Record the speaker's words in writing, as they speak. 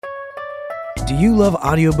Do you love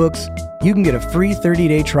audiobooks? You can get a free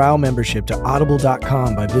 30-day trial membership to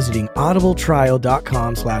audible.com by visiting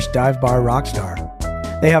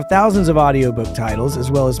audibletrial.com/divebarrockstar. They have thousands of audiobook titles, as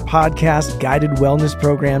well as podcasts, guided wellness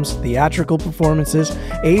programs, theatrical performances,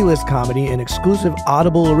 A-list comedy, and exclusive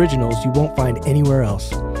Audible originals you won't find anywhere else.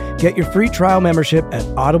 Get your free trial membership at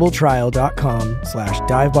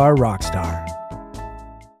audibletrial.com/divebarrockstar.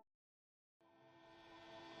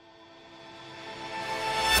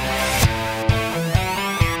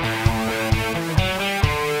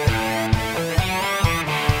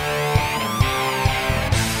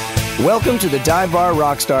 Welcome to the Dive Bar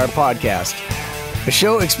Rockstar podcast, a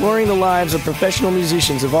show exploring the lives of professional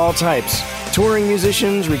musicians of all types, touring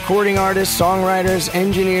musicians, recording artists, songwriters,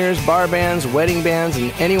 engineers, bar bands, wedding bands,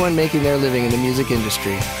 and anyone making their living in the music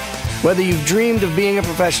industry. Whether you've dreamed of being a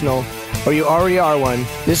professional or you already are one,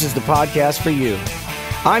 this is the podcast for you.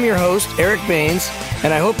 I'm your host, Eric Baines,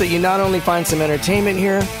 and I hope that you not only find some entertainment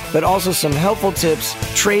here, but also some helpful tips,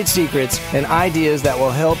 trade secrets, and ideas that will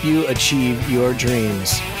help you achieve your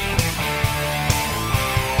dreams.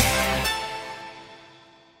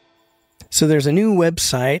 So there's a new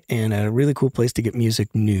website and a really cool place to get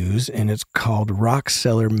music news, and it's called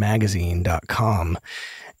rocksellermagazine.com.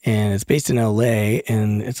 And it's based in LA,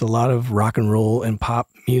 and it's a lot of rock and roll and pop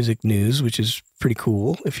music news, which is pretty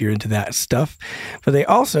cool if you're into that stuff. But they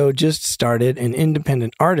also just started an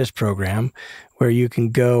independent artist program where you can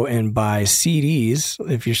go and buy CDs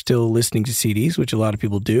if you're still listening to CDs, which a lot of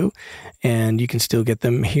people do. And you can still get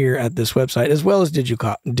them here at this website, as well as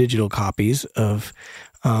digital copies of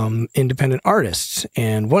independent artists.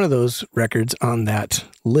 And one of those records on that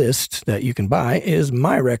list that you can buy is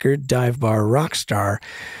my record, Dive Bar Rockstar.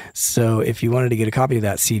 So if you wanted to get a copy of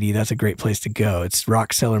that CD, that's a great place to go. It's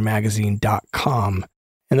rocksellermagazine.com.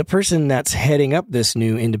 And the person that's heading up this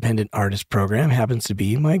new independent artist program happens to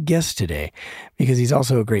be my guest today, because he's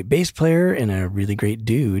also a great bass player and a really great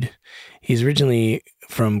dude. He's originally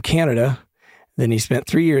from Canada. Then he spent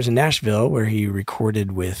 3 years in Nashville, where he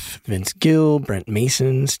recorded with Vince Gill, Brent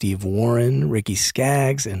Mason, Steve Warren, Ricky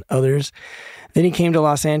Skaggs, and others. Then he came to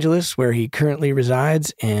Los Angeles, where he currently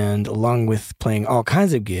resides, and along with playing all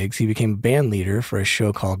kinds of gigs, he became a band leader for a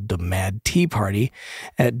show called The Mad Tea Party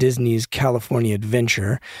at Disney's California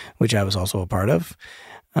Adventure, which I was also a part of,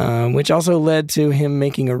 which also led to him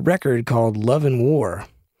making a record called Love and War.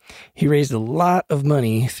 He raised a lot of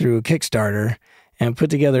money through a Kickstarter and put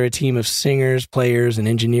together a team of singers, players, and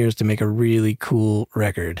engineers to make a really cool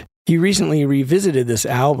record. He recently revisited this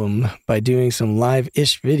album by doing some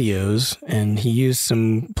live-ish videos, and he used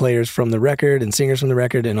some players from the record and singers from the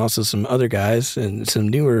record and also some other guys and some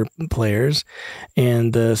newer players.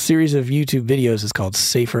 And the series of YouTube videos is called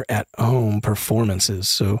Safer at Home Performances,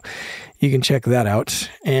 so you can check that out.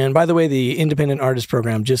 And by the way, the Independent Artist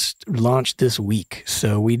Program just launched this week,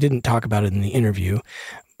 so we didn't talk about it in the interview,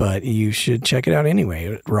 but you should check it out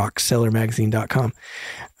anyway at rocksellermagazine.com.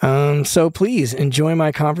 So please enjoy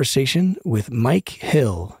my conversation with Mike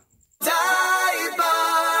Hill.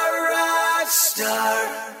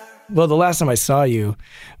 Well, the last time I saw you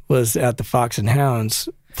was at the Fox and Hounds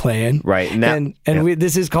playing. Right.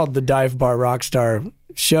 This is called the Dive Bar Rockstar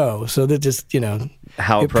show. So that just,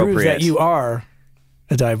 how it appropriate. proves that you are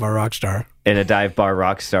a Dive Bar Rockstar. And a Dive Bar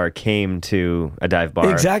Rockstar came to a dive bar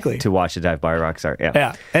exactly to watch a Dive Bar Rockstar.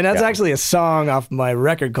 Yeah. And that's actually a song off my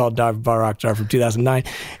record called Dive Bar Rockstar from 2009.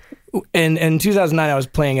 And in 2009, I was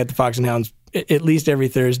playing at the Fox and Hounds at least every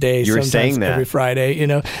Thursday. You were saying that every Friday,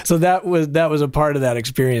 So that was a part of that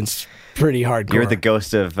experience. Pretty hardcore. You're the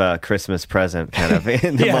ghost of Christmas present, kind of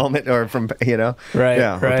in the moment, or from right,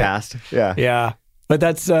 or past, yeah. But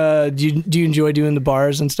that's do you enjoy doing the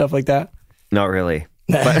bars and stuff like that? Not really.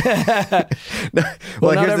 But,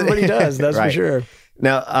 well, not everybody does. That's right. For sure.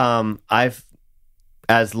 Now, as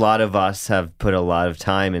a lot of us have put a lot of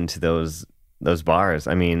time into those bars.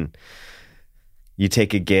 I mean, you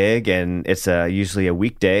take a gig and it's usually a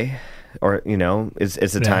weekday, or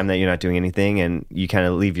it's a time that you're not doing anything, and you kind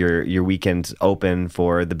of leave your weekends open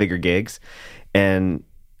for the bigger gigs. And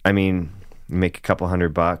I mean, you make a couple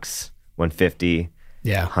 $100, $150,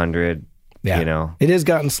 $100. Yeah, it has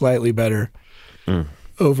gotten slightly better.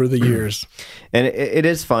 Over the years. And it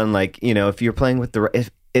is fun, if you're playing with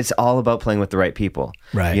if it's all about playing with the right people.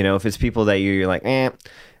 Right. If it's people that you're like, then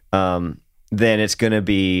it's going to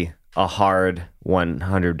be a hard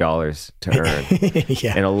 $100 to earn.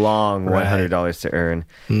 And a long $100 to earn.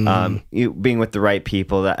 You being with the right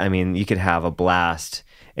people, you could have a blast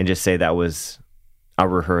and just say that was a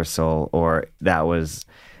rehearsal, or that was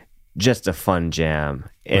just a fun jam,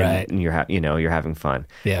 and you're having fun.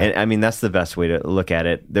 Yeah. And that's the best way to look at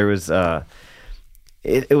it. There was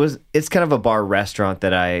it's kind of a bar restaurant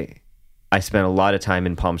that I spent a lot of time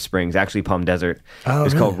in Palm Springs, actually Palm Desert. Oh,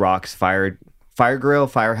 it's really? called Rock's Fire Grill,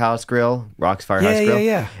 Firehouse Grill, Rock's Firehouse Grill.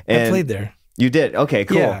 Yeah. And I played there. You did? Okay,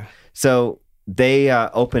 cool. Yeah. So they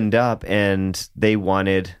opened up and they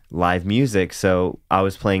wanted live music. So I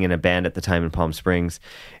was playing in a band at the time in Palm Springs,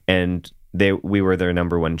 and we were their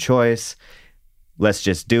number one choice. Let's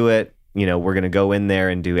just do it. You know, we're going to go in there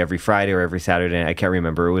and do every Friday or every Saturday. I can't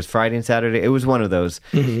remember. It was Friday and Saturday. It was one of those.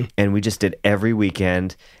 Mm-hmm. And we just did every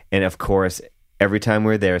weekend. And of course, every time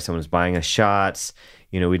we were there, someone's buying us shots.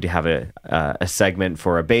 You know, we'd have a segment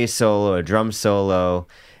for a bass solo, a drum solo.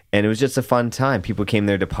 And it was just a fun time. People came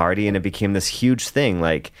there to party, and it became this huge thing.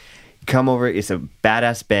 Like, come over. It's a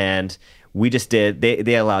badass band. We just did.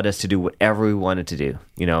 They allowed us to do whatever we wanted to do.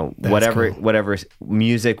 You know, whatever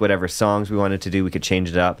music, whatever songs we wanted to do, we could change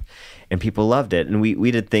it up, and people loved it. And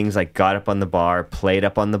we did things like got up on the bar, played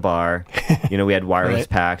up on the bar. You know, we had wireless Right.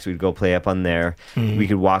 packs. We'd go play up on there. Mm-hmm. We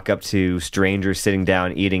could walk up to strangers sitting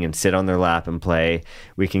down, eating, and sit on their lap and play.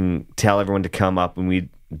 We can tell everyone to come up, and we'd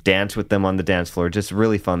dance with them on the dance floor. Just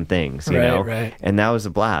really fun things, you know. Right. And that was a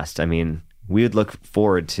blast. I mean, we would look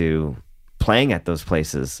forward to playing at those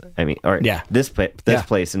places. I mean, or this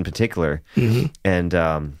place in particular. Mm-hmm. And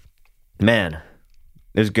man,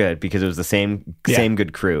 it was good because it was the same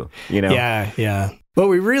good crew, you know? Yeah. Well,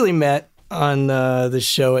 we really met on the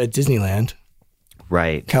show at Disneyland.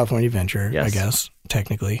 Right. California Adventure, I guess,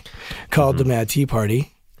 technically, called the Mad Tea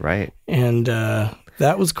Party. Right. And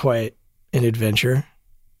that was quite an adventure.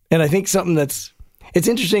 And I think something it's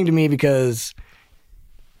interesting to me because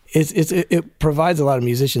it provides a lot of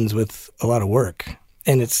musicians with a lot of work,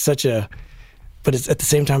 and but it's at the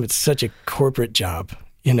same time it's such a corporate job,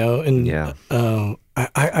 you know. And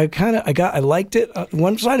I liked it.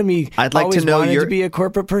 One side of me I'd like always to know wanted to be a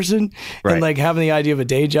corporate person, right. And like having the idea of a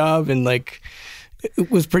day job, and like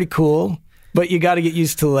it was pretty cool. But you got to get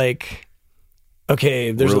used to like,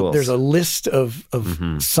 okay, there's a list of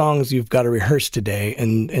songs you've got to rehearse today,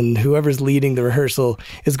 and whoever's leading the rehearsal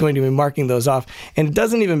is going to be marking those off. And it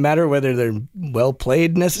doesn't even matter whether they're well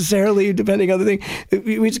played necessarily, depending on the thing.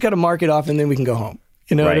 We just got to mark it off, and then we can go home.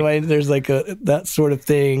 You know, anyway, there's like that sort of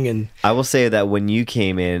thing. And I will say that when you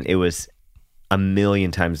came in, it was a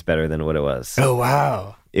million times better than what it was. Oh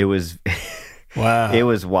wow! It was wow.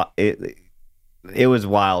 It was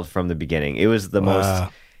wild from the beginning. It was the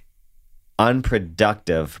most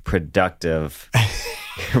unproductive, productive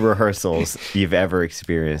rehearsals you've ever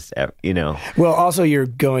experienced, you know. Well, also you're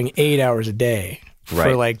going 8 hours a day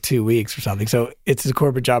for like 2 weeks or something. So it's a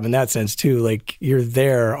corporate job in that sense too. Like you're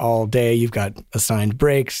there all day. You've got assigned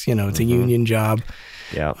breaks, you know, it's a union job.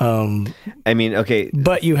 Yeah. I mean, okay.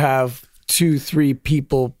 But you have 2-3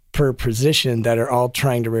 people per position that are all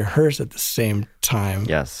trying to rehearse at the same time.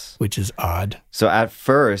 Yes. Which is odd. So at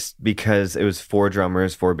first, because it was 4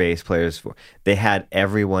 drummers, 4 bass players, they had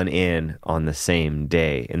everyone in on the same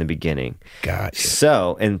day in the beginning. Gotcha.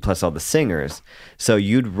 So, and plus all the singers. So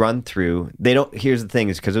you'd run through, here's the thing,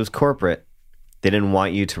 is because it was corporate, they didn't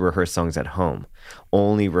want you to rehearse songs at home.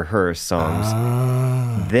 Only rehearse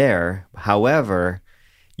songs there. However,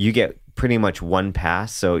 you get pretty much one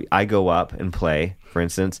pass. So I go up and play, for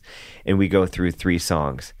instance, and we go through 3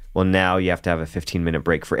 songs. Well, now you have to have a 15-minute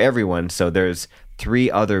break for everyone. So there's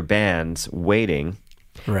 3 other bands waiting.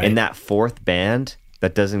 Right. And that 4th band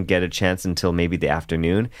that doesn't get a chance until maybe the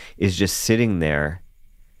afternoon is just sitting there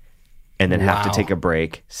and then have to take a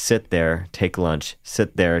break, sit there, take lunch,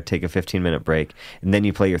 sit there, take a 15-minute break, and then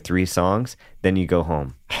you play your 3 songs, then you go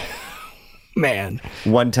home. Man.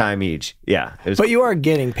 One time each. Yeah. But you are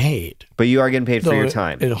getting paid. But you are getting paid for your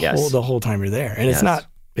time. The whole time you're there. And it's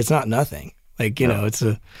not nothing. Like, you know, it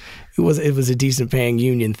was a decent paying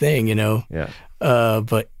union thing, you know. Yeah.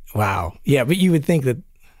 But wow. Yeah, but you would think that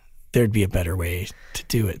there'd be a better way to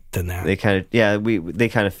do it than that. They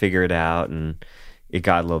kind of figure it out, and it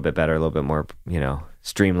got a little bit better, a little bit more, you know,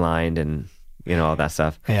 streamlined, and you know, all that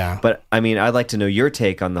stuff. Yeah. But I mean, I'd like to know your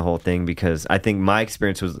take on the whole thing, because I think my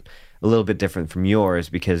experience was a little bit different from yours,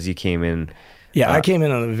 because you came in. Yeah, I came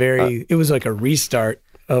in on it was like a restart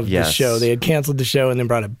of the show. They had canceled the show and then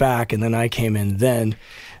brought it back, and then I came in then.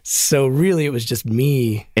 So really it was just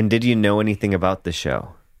me. And did you know anything about the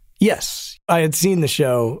show? Yes. I had seen the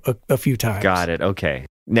show a few times. Got it. Okay.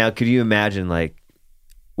 Now, could you imagine, like,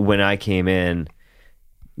 when I came in,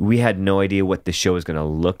 we had no idea what the show was going to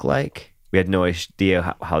look like. We had no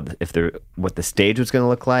idea what the stage was going to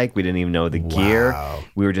look like. We didn't even know the gear.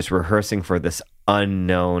 We were just rehearsing for this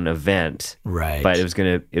unknown event. Right. But it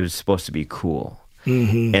was supposed to be cool.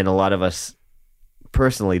 Mm-hmm. And a lot of us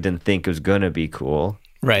personally didn't think it was going to be cool.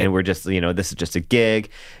 Right. And we're just, this is just a gig.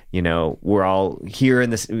 We're all here in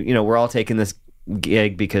this, we're all taking this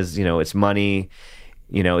gig because, it's money,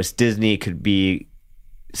 it's Disney. It could be,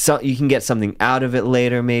 you can get something out of it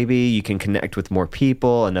later, maybe. You can connect with more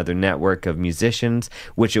people, another network of musicians,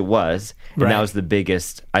 which it was. And that was the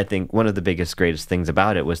biggest, I think, one of the biggest, greatest things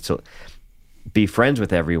about it was to be friends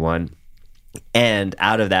with everyone. And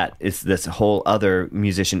out of that is this whole other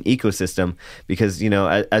musician ecosystem because,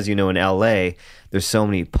 as you know, in LA, there's so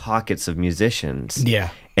many pockets of musicians. Yeah.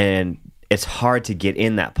 And it's hard to get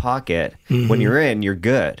in that pocket. When you're in, you're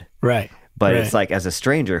good. Right. But it's like, as a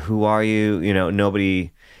stranger, who are you?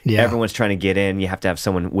 Nobody, everyone's trying to get in. You have to have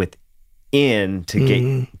someone within to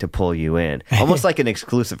get to pull you in. Almost like an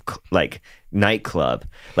exclusive, like, nightclub.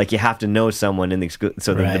 Like, you have to know someone in the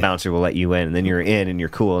so that the bouncer will let you in, and then you're in and you're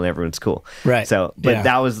cool and everyone's cool. Right. So, but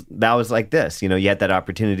that was like this. You had that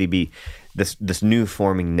opportunity to be this new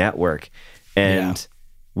forming network, and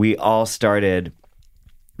we all started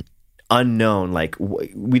unknown. Like,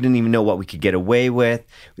 we didn't even know what we could get away with.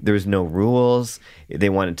 There was no rules. They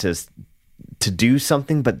wanted to do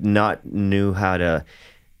something, but not knew how to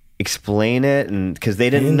explain it, and because they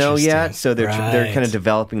didn't know yet, so they're kind of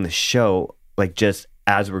developing the show like just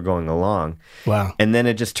as we're going along. Wow. And then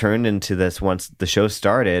it just turned into this. Once the show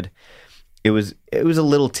started, it was a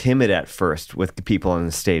little timid at first with the people on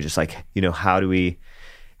the stage. It's like, how do we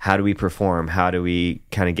perform? How do we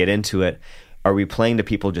kind of get into it? Are we playing to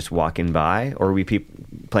people just walking by, or are we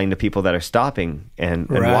playing to people that are stopping and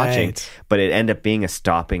watching? But it ended up being a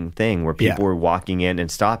stopping thing where people were walking in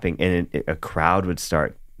and stopping, and a crowd would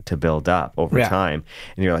start to build up over time.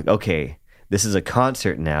 And you're like, okay, this is a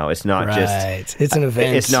concert now. It's not just... It's an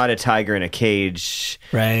event. It's not a tiger in a cage.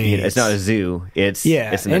 Right. It's not a zoo. It's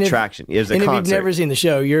an attraction. It's a concert. And if you've never seen the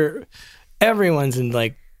show, everyone's in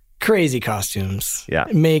like crazy costumes. Yeah.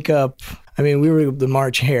 Makeup. I mean, we were the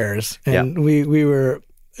March Hares, and we were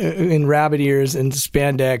in rabbit ears and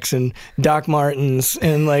spandex and Doc Martens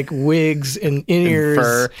and like wigs and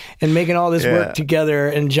in-ears and making all this work together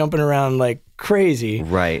and jumping around like crazy.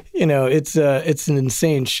 Right. It's an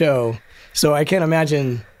insane show. So I can't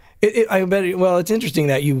imagine. I bet. Well, it's interesting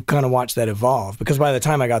that you kind of watched that evolve, because by the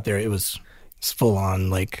time I got there, it was full on.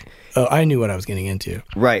 Like, I knew what I was getting into.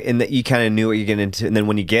 Right, and that you kind of knew what you're getting into, and then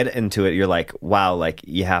when you get into it, you're like, wow, like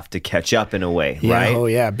you have to catch up in a way, right? Oh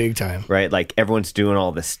yeah, big time. Right, like everyone's doing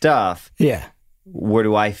all this stuff. Yeah. Where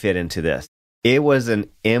do I fit into this? It was an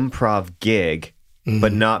improv gig,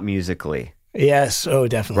 but not musically. Yes. Oh,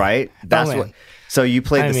 definitely. Right. That's what. So you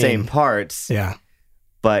played the same parts. Yeah.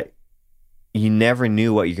 But you never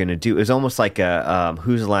knew what you're going to do. It was almost like a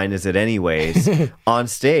whose line is it anyways on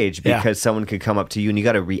stage, because someone could come up to you and you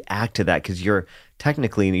got to react to that, because you're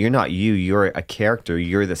not you, you're a character.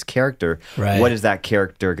 You're this character. Right. What is that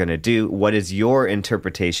character going to do? What is your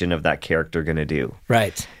interpretation of that character going to do?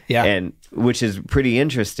 Right. Yeah. And which is pretty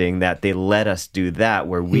interesting that they let us do that,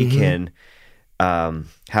 where we can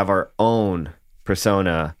have our own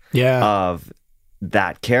persona of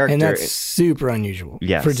that character. And that's super unusual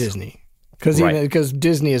for Disney. Because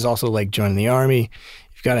Disney is also like joining the army.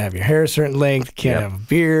 You've got to have your hair a certain length. You can't have a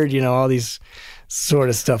beard. All these sort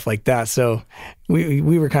of stuff like that. So we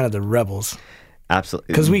were kind of the rebels. Absolutely.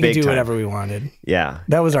 Because we could do whatever we wanted. Yeah.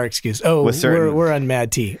 That was our excuse. Oh, we're on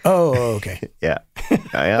Mad Tea. Oh, okay. Yeah.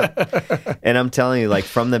 And I'm telling you, like,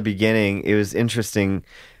 from the beginning, it was interesting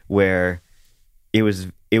where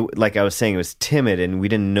like I was saying, it was timid and we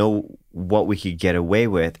didn't know what we could get away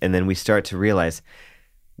with. And then we start to realize,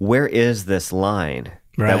 where is this line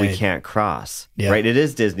that we can't cross? Right? It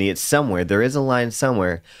is Disney. It's somewhere. There is a line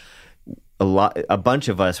somewhere. A bunch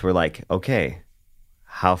of us were like, okay,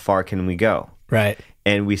 how far can we go? Right.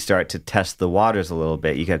 And we start to test the waters a little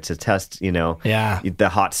bit. You got to test, the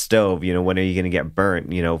hot stove, when are you going to get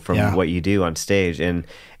burnt, from what you do on stage, and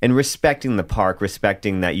respecting the park,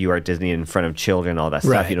 respecting that you are Disney in front of children, all that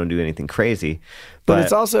stuff. You don't do anything crazy. But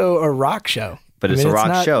it's also a rock show. It's a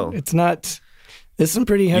rock show. It's not... It's some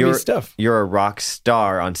pretty heavy stuff. You're a rock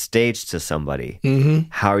star on stage to somebody. Mm-hmm.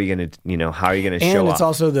 How are you going to, show off? And it's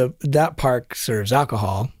also that park serves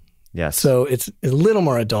alcohol. Yes. So it's a little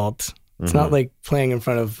more adult. It's not like playing in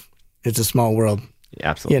front of It's a Small World.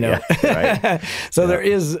 Absolutely. Right. So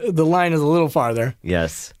the line is a little farther.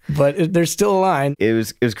 Yes. But there's still a line. It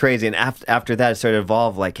was crazy. And after that, it started to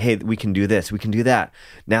evolve like, hey, we can do this. We can do that.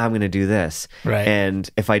 Now I'm going to do this. Right. And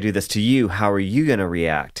if I do this to you, how are you going to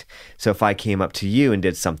react? So if I came up to you and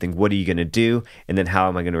did something, what are you going to do? And then how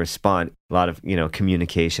am I going to respond? A lot of,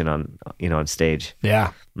 communication on stage.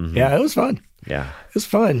 Yeah. Mm-hmm. Yeah, it was fun. Yeah. It was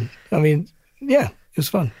fun. I mean, yeah, it was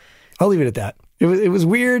fun. I'll leave it at that. was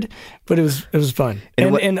weird, but it was fun.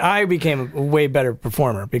 And I became a way better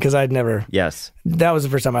performer because I'd never. Yes. That was the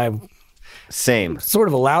first time I Same. sort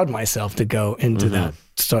of allowed myself to go into that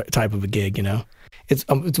type of a gig.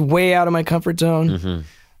 It's way out of my comfort zone.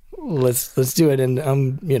 Let's do it, and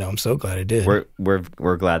I'm so glad I did.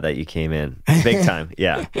 We're glad that you came in big time.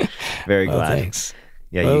 Yeah, very glad. Thanks.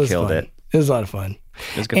 Yeah, Well, you killed fun. it. It was a lot of fun.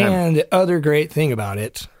 It was a good time. And the other great thing about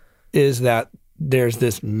it is that there's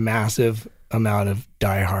this massive amount of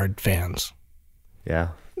diehard fans Yeah.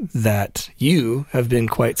 that you have been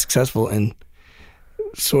quite successful in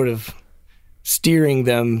sort of steering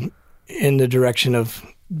them in the direction of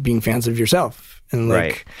being fans of yourself and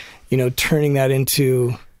Right. turning that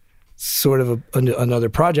into sort of another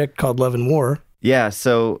project called Love and War. Yeah,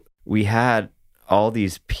 so we had all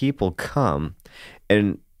these people come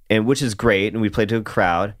and which is great, and we played to a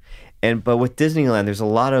crowd. But with Disneyland, there's a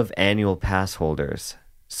lot of annual pass holders.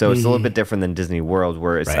 So it's a little bit different than Disney World,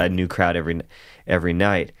 where it's a new crowd every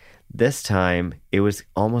night. This time, it was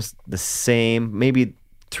almost the same. Maybe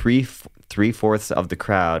three-fourths of the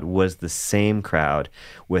crowd was the same crowd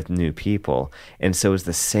with new people. And so it was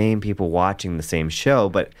the same people watching the same show.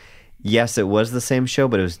 But yes, it was the same show,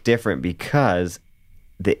 but it was different because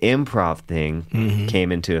the improv thing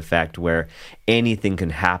came into effect where anything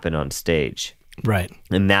can happen on stage. Right.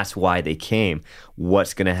 And that's why they came.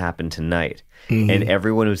 What's going to happen tonight? And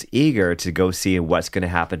everyone was eager to go see what's going to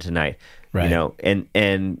happen tonight. Right.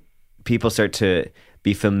 And people start to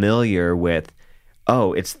be familiar with,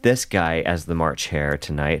 oh, it's this guy as the March Hare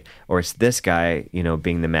tonight, or it's this guy,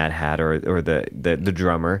 being the Mad Hat or the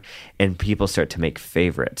drummer, and people start to make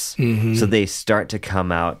favorites. So they start to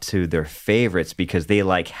come out to their favorites because they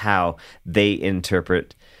like how they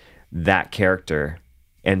interpret that character.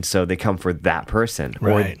 And so they come for that person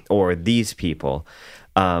or these people.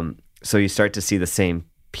 So you start to see the same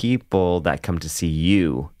people that come to see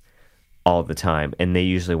you all the time, and they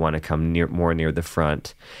usually want to come more near the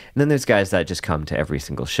front. And then there's guys that just come to every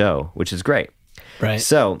single show, which is great. Right.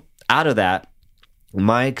 So out of that,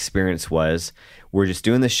 my experience was, we're just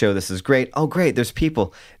doing the show. This is great. Oh, great. There's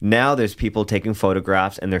people. Now there's people taking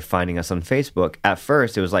photographs, and they're finding us on Facebook. At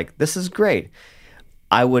first, it was like, this is great.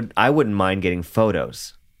 I wouldn't mind getting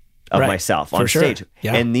photos of myself on stage.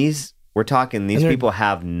 Yeah. And these people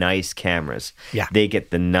have nice cameras. Yeah. They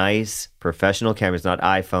get the nice professional cameras, not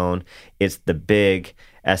iPhone. It's the big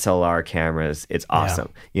SLR cameras. It's awesome.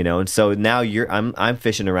 And so now I'm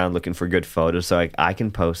fishing around looking for good photos so I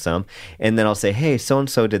can post some. And then I'll say, hey,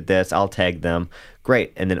 so-and-so did this. I'll tag them.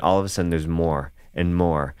 Great. And then all of a sudden there's more and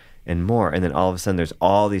more and more. And then all of a sudden there's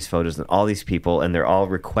all these photos and all these people, and they're all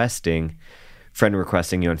friend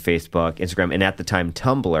requesting you on Facebook, Instagram, and at the time,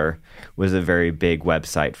 Tumblr was a very big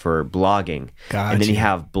website for blogging. Gotcha. And then you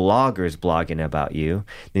have bloggers blogging about you.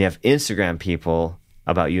 Then you have Instagram people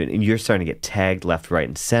about you, and you're starting to get tagged left, right,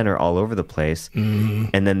 and center all over the place.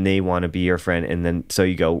 And then they want to be your friend. And then so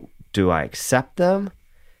you go, do I accept them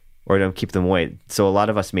or do I keep them away? So a lot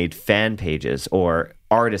of us made fan pages or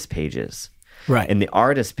artist pages. Right. And the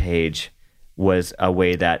artist page was a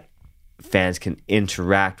way that fans can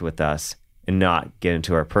interact with us and not get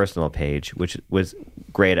into our personal page, which was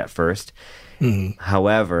great at first.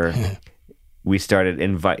 However, we started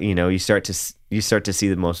you start to see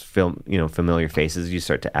the most familiar faces. You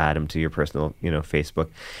start to add them to your personal, Facebook,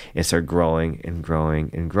 and start growing and growing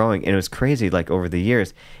and growing. And it was crazy. Like over the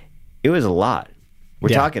years, it was a lot. We're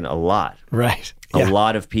talking a lot, Right. a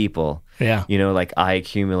lot of people. Yeah. Like I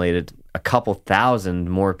accumulated a couple thousand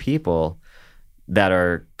more people that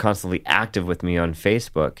are constantly active with me on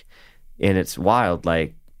Facebook. And it's wild,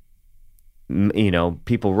 like,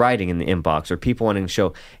 people writing in the inbox or people wanting to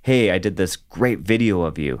show, hey, I did this great video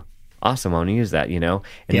of you. Awesome, I want to use that, And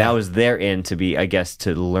that was their end to be, I guess,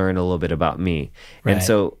 to learn a little bit about me. Right. And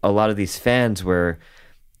so a lot of these fans were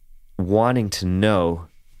wanting to know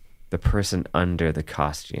the person under the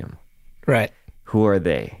costume. Right. Who are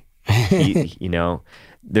they?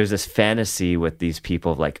 There's this fantasy with these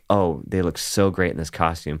people of like, oh, they look so great in this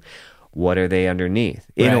costume. What are they underneath?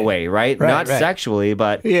 In a way, right? Not sexually,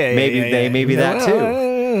 but maybe that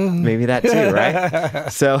too. Maybe that too,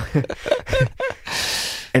 right? So,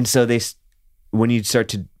 and so when you start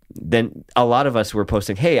to, then a lot of us were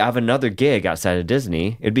posting, hey, I have another gig outside of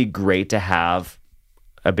Disney. It'd be great to have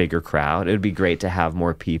a bigger crowd. It'd be great to have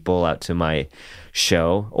more people out to my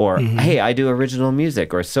show. Or, hey, I do original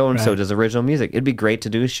music, or so-and-so does original music. It'd be great to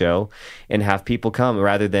do a show and have people come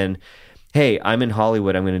rather than, hey, I'm in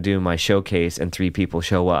Hollywood, I'm going to do my showcase, and 3 people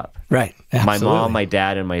show up. Right. Absolutely. My mom, my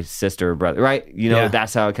dad, and my sister or brother, right?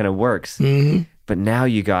 That's how it kind of works. But now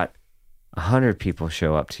you got 100 people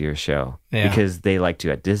show up to your show Yeah. because they liked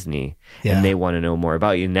you at Disney Yeah. and they want to know more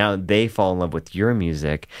about you. Now they fall in love with your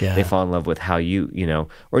music. Yeah. They fall in love with how you know,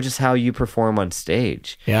 or just how you perform on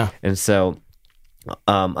stage. Yeah. And so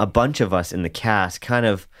a bunch of us in the cast kind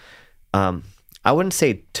of, I wouldn't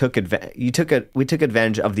say we took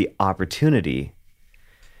advantage of the opportunity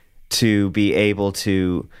to be able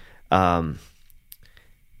to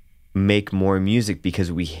make more music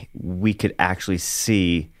because we could actually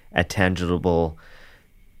see a tangible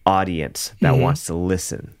audience that wants to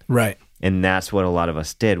listen. Right. And that's what a lot of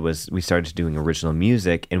us did, was we started doing original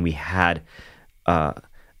music, and we had a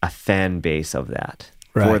fan base of that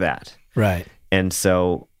for that. Right. And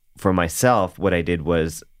so for myself, what I did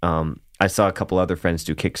was I saw a couple other friends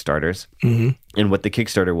do Kickstarters. Mm-hmm. And what the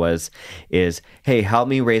Kickstarter is, hey, help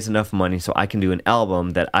me raise enough money so I can do an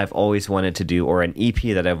album that I've always wanted to do, or an EP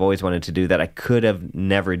that I've always wanted to do that I could have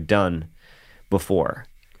never done before.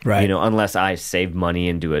 Right. You know, unless I saved money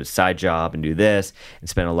and do a side job and do this and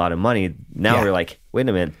spend a lot of money. Now we're like, wait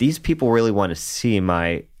a minute, these people really want to see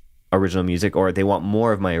my original music, or they want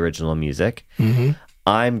more of my original music. Mm-hmm.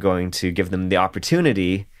 I'm going to give them the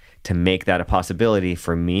opportunity to make that a possibility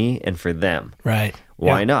for me and for them. Right.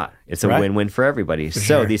 Why not? It's a win-win for everybody.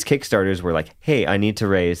 So these Kickstarters were like, hey, I need to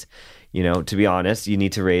raise, you know, to be honest, you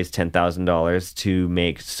need to raise $10,000 to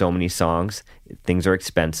make so many songs. Things are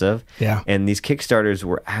expensive. Yeah. And these Kickstarters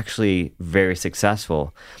were actually very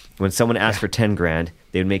successful. When someone asked for 10 grand,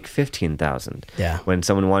 they would make 15,000. Yeah. When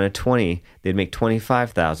someone wanted 20, they'd make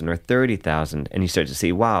 25,000 or 30,000. And you start to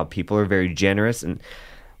see, wow, people are very generous, and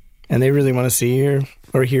they really want to see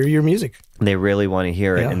or hear your music. they really want to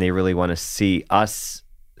hear it, and they really want to see us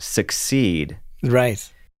succeed.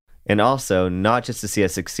 Right. And also, not just to see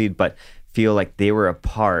us succeed, but feel like they were a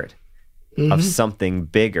part of something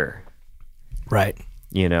bigger. Right.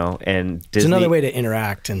 You know, and Disney, It's another way to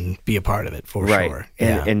interact and be a part of it, for sure.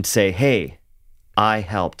 And say, hey, I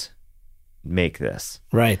helped make this.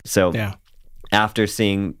 Right. So after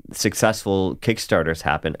seeing successful Kickstarters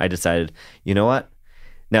happen, I decided, you know what?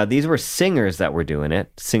 Now, these were singers that were doing it,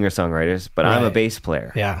 singer-songwriters, but I'm a bass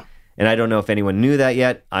player. Yeah. And I don't know if anyone knew that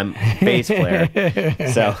yet. I'm a bass player.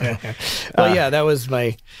 So, that was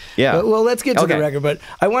my... Yeah. Well, let's get to the record, but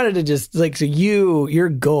I wanted to just, like, so your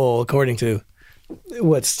goal, according to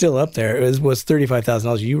what's still up there, was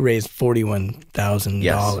 $35,000. You raised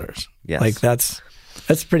 $41,000. Yes. Like, that's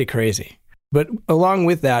pretty crazy. But along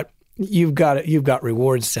with that, you've got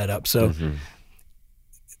rewards set up. So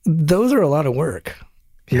those are a lot of work,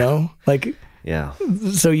 you know? Like... Yeah.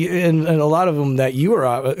 So you and a lot of them that you were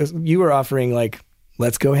offering, like,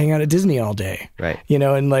 let's go hang out at Disney all day, Right? You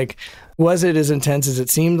know, and like, was it as intense as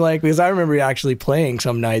it seemed like? Because I remember you actually playing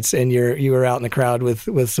some nights, and you were out in the crowd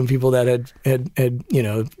with some people that had you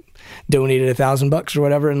know, donated $1,000 or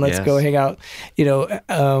whatever, and let's go hang out. You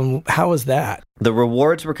know, how was that? The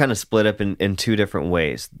rewards were kind of split up in two different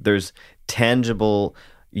ways. There's tangible,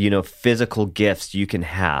 you know, physical gifts you can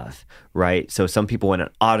have, right? So some people want an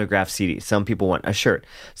autographed CD. Some people want a shirt.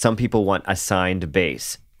 Some people want a signed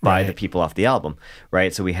bass by the people off the album,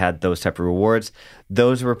 right? So we had those type of rewards.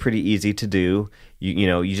 Those were pretty easy to do. You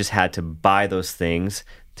know, you just had to buy those things.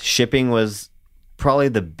 Shipping was probably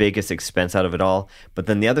the biggest expense out of it all. But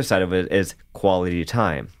then the other side of it is quality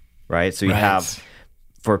time, right? So you have...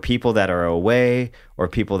 for people that are away, or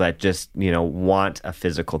people that just, you know, want a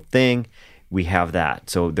physical thing, we have that.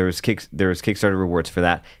 So there's Kickstarter rewards for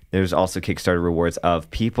that. There's also Kickstarter rewards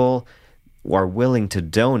of people who are willing to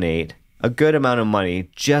donate a good amount of money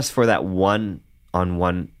just for that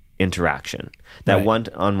one-on-one interaction, that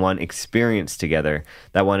one-on-one experience together,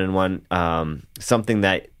 that one-on-one something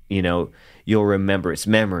that, you know, you'll remember. It's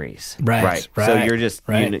memories, right? So you're just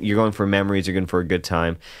you're going for memories. You're going for a good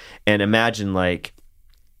time, and imagine, like,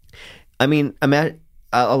 I mean,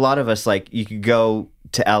 a lot of us, like, you could go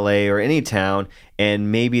to LA or any town,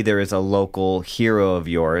 and maybe there is a local hero of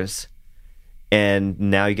yours, and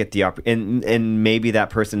now you get the and maybe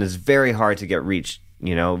that person is very hard to get reached,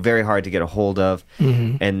 you know, very hard to get a hold of,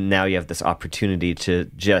 and now you have this opportunity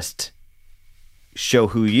to just show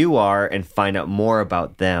who you are and find out more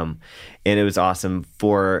about them. And it was awesome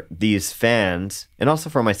for these fans, and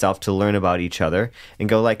also for myself, to learn about each other and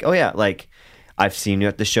go, like, oh yeah, like, I've seen you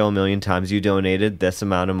at the show a million times. You donated this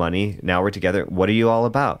amount of money. Now we're together. What are you all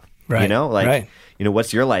about? Right. You know, like, you know,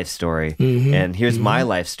 what's your life story? And here's my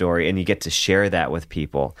life story. And you get to share that with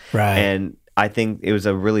people. Right. And I think it was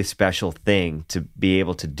a really special thing to be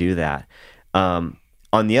able to do that. On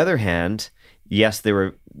the other hand, yes,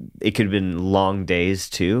 it could have been long days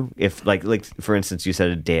too. If like for instance, you said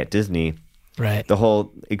a day at Disney. Right. The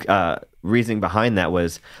whole reasoning behind that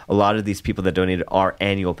was a lot of these people that donated are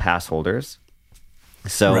annual pass holders.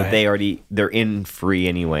 So they're in free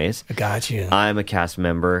anyways. I got you. I'm a cast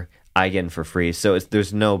member. I get in for free. So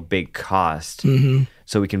there's no big cost. Mm-hmm.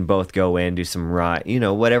 So we can both go in, do some ride,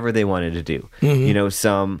 whatever they wanted to do.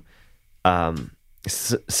 Mm-hmm.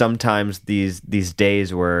 Sometimes these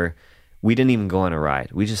days where we didn't even go on a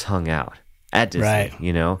ride. We just hung out at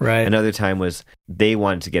Disney, Right. Another time was they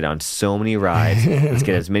wanted to get on so many rides. Let's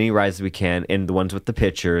get as many rides as we can. And the ones with the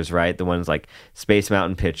pictures, right? The ones like Space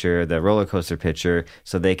Mountain picture, the roller coaster picture,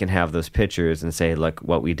 so they can have those pictures and say, look,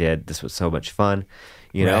 what we did. This was so much fun,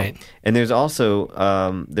 Right. And there's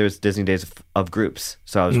also, there's Disney Days of groups.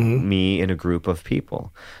 So I was me and a group of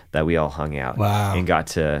people that we all hung out and got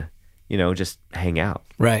to, just hang out.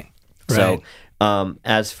 Right. So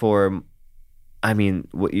as for...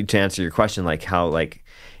 to answer your question, like how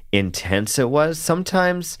intense it was,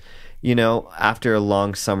 sometimes, after a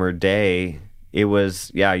long summer day, it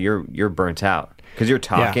was, you're burnt out because you're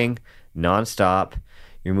talking nonstop,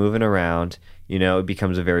 you're moving around, it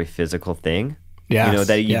becomes a very physical thing,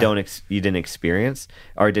 that you didn't experience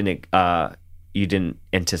or you didn't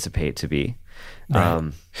anticipate to be.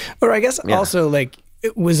 Right. Or I guess also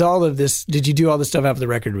was all of this, did you do all this stuff after the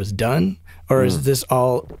record was done, or is this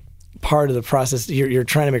all part of the process? You're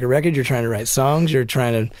trying to make a record, you're trying to write songs, you're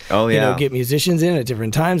trying to get musicians in at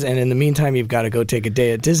different times, and in the meantime you've got to go take a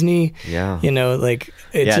day at Disney. And then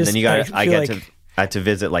you got I had to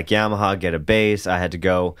visit Yamaha, get a bass. I had to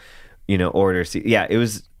go order it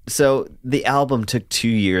was, so the album took 2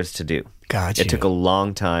 years to do. Gotcha. It took a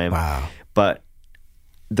long time. Wow. But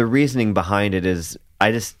the reasoning behind it is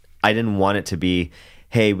I didn't want it to be,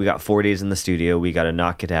 hey, we got 4 days in the studio, we got to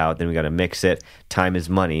knock it out, then we got to mix it, time is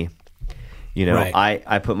money.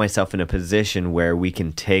 I put myself in a position where we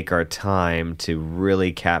can take our time to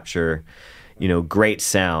really capture, great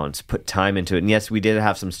sounds, put time into it. And yes, we did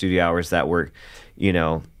have some studio hours that were,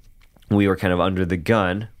 we were kind of under the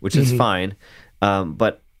gun, which is fine.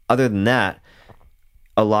 But other than that,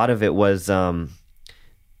 a lot of it was,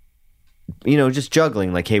 just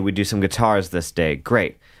juggling. Like, hey, we do some guitars this day,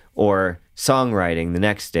 great. Or songwriting the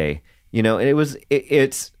next day.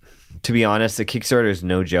 It's to be honest, the Kickstarter is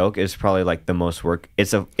no joke. It's probably like the most work.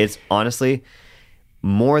 It's honestly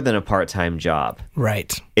more than a part-time job.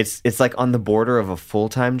 Right. It's like on the border of a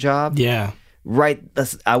full-time job. Yeah. Right.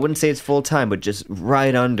 I wouldn't say it's full-time, but just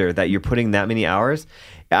right under that. You're putting that many hours.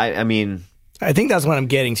 I mean, I think that's what I'm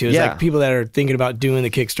getting to. Is like people that are thinking about doing the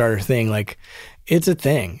Kickstarter thing. Like, it's a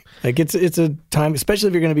thing. Like it's a time, especially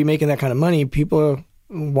if you're going to be making that kind of money. People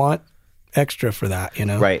want extra for that,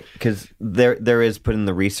 right? Because there is putting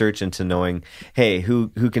the research into knowing, hey, who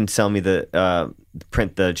can sell me the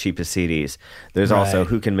print the cheapest CDs. There's also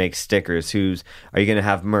who can make stickers. Are you going to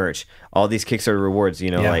have merch? All these Kickstarter rewards,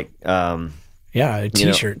 t-shirts.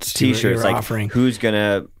 T-shirts, like offering. Who's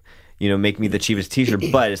gonna make me the cheapest T-shirt,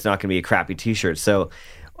 but it's not gonna be a crappy T-shirt. So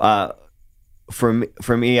for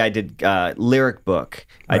me, I did lyric book,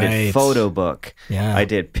 I did photo book, I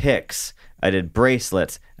did pics, I did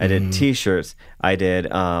bracelets, I did T-shirts, I did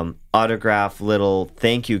autograph little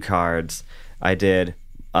thank you cards, I did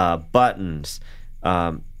buttons,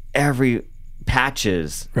 every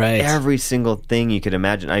patches, every single thing you could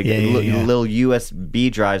imagine. I little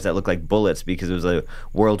USB drives that look like bullets because it was a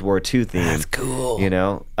World War II theme. That's cool.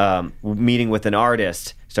 Meeting with an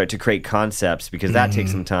artist, start to create concepts because that takes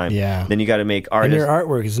some time. Yeah. Then you got to make artists. And your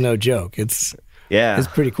artwork is no joke. It's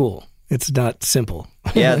pretty cool. It's not simple.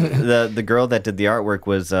 The girl that did the artwork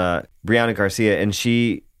was Brianna Garcia, and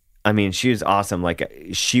she was awesome. Like,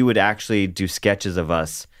 she would actually do sketches of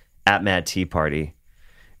us at Mad Tea Party,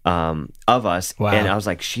 of us. Wow. And I was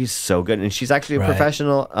like, she's so good. And she's actually a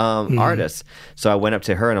professional artist. So I went up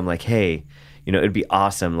to her and I'm like, hey, it'd be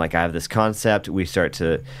awesome. Like, I have this concept. We start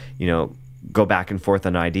to, go back and forth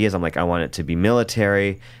on ideas. I'm like, I want it to be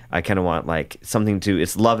military. I kind of want like something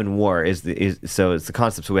it's love and war so it's the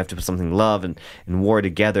concept. So we have to put something love and war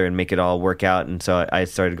together and make it all work out. And so I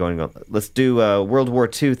started going, let's do a World War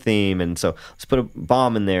II theme. And so let's put a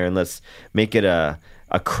bomb in there and let's make it a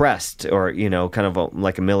crest or, kind of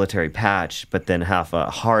like a military patch, but then have a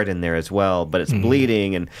heart in there as well, but it's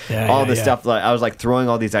bleeding and all this stuff. Like, I was like throwing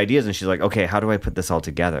all these ideas and she's like, okay, how do I put this all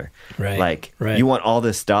together? You want all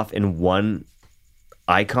this stuff in one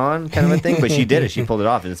icon kind of a thing, but she did it. She pulled it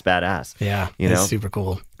off and it's badass. Yeah. It's super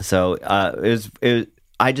cool. So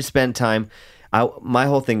I just spent time. My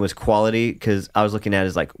whole thing was quality because I was looking at it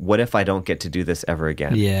as like, what if I don't get to do this ever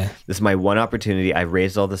again? Yeah. This is my one opportunity. I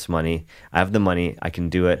raised all this money. I have the money. I can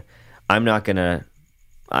do it. I'm not gonna.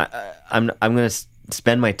 I'm gonna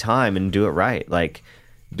spend my time and do it right. Like,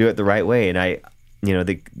 do it the right way. And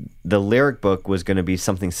the lyric book was going to be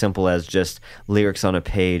something simple as just lyrics on a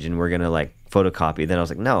page, and we're going to like photocopy. Then I was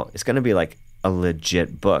like, no, it's going to be like a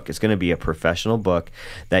legit book. It's going to be a professional book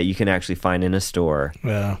that you can actually find in a store.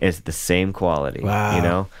 Wow. It's the same quality. Wow. You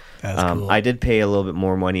know, That's cool. I did pay a little bit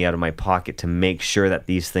more money out of my pocket to make sure that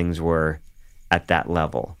these things were at that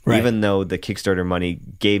level. Right. Even though the Kickstarter money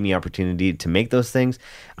gave me opportunity to make those things,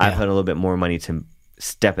 I put a little bit more money to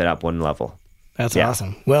step it up one level. That's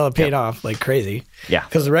awesome. Well, it paid off like crazy. Yeah.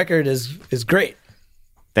 Because the record is great.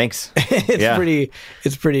 Thanks.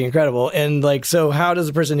 It's pretty incredible. And like, so how does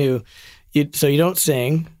a person who, you don't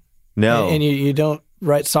sing. No. And you don't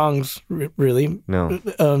write songs really. No.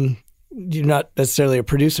 You're not necessarily a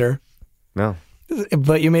producer. No.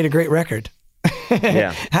 But you made a great record.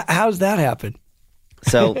 Yeah. How's that happen?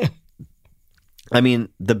 So, I mean,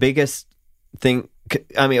 the biggest thing,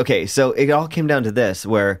 okay, so it all came down to this,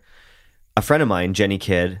 where a friend of mine, Jenny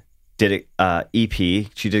Kidd, did an EP.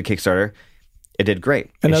 She did a Kickstarter. It did great.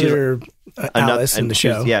 Another Alice in the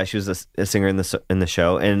show. She was a singer in the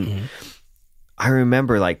show. And I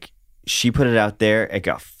remember, like, she put it out there. It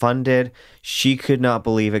got funded. She could not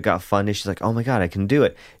believe it got funded. She's like, oh my God, I can do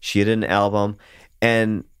it. She did an album.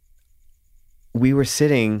 And we were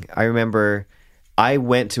sitting, I remember I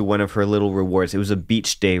went to one of her little rewards. It was a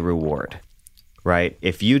beach day reward, right?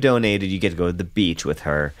 If you donated, you get to go to the beach with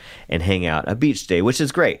her and hang out. A beach day, which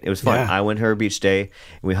is great. It was fun. Yeah. I went to her beach day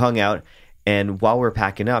and we hung out. And while we're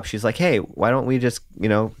packing up, she's like, hey, why don't we just,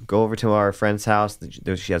 go over to our friend's house?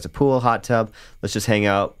 She has a pool, hot tub. Let's just hang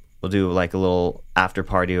out. We'll do like a little after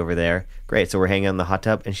party over there. Great. So we're hanging out in the hot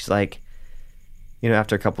tub. And she's like,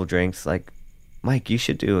 after a couple of drinks, like, Mike, you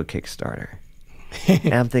should do a Kickstarter.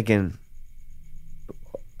 And I'm thinking,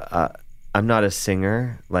 I'm not a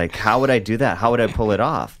singer. Like, how would I do that? How would I pull it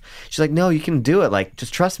off? She's like, no, you can do it. Like,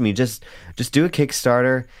 just trust me. Just do a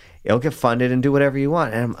Kickstarter. It'll get funded and do whatever you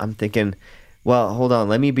want. And I'm thinking, well, hold on.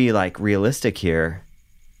 Let me be like realistic here.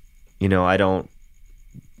 I don't,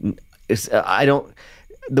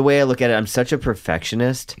 the way I look at it, I'm such a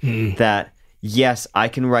perfectionist that yes, I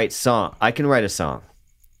can write a song,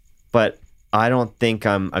 but I don't think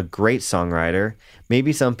I'm a great songwriter.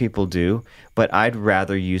 Maybe some people do, but I'd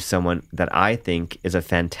rather use someone that I think is a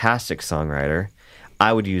fantastic songwriter.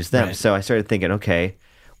 I would use them. Right. So I started thinking, okay,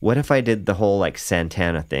 what if I did the whole like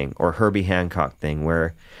Santana thing or Herbie Hancock thing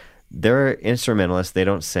where they're instrumentalists, they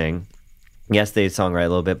don't sing. Yes, they songwrite a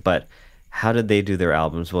little bit, but how did they do their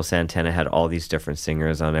albums? Well, Santana had all these different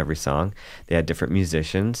singers on every song. They had different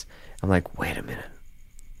musicians. I'm like, wait a minute.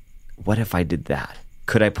 What if I did that?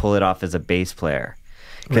 Could I pull it off as a bass player?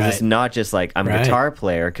 Because it's not just like I'm a guitar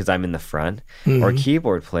player because I'm in the front or a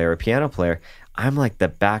keyboard player or piano player. I'm like the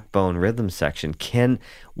backbone rhythm section. Can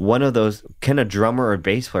a drummer or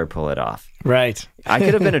bass player pull it off? Right. I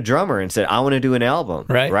could have been a drummer and said, I want to do an album.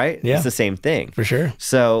 Right? Yeah. It's the same thing. For sure.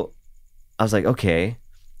 So I was like, okay,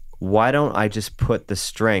 why don't I just put the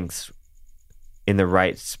strengths in the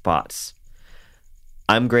right spots?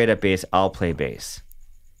 I'm great at bass. I'll play bass.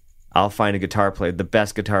 I'll find a guitar player, the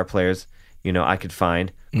best guitar players, I could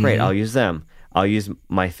find. Great, I'll use them. I'll use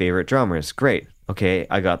my favorite drummers. Great. Okay,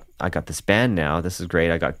 I got this band now. This is great.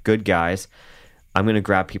 I got good guys. I'm going to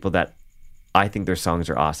grab people that I think their songs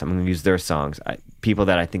are awesome. I'm going to use their songs. People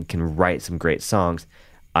that I think can write some great songs,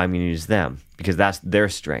 I'm going to use them because that's their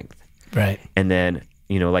strength. Right. And then,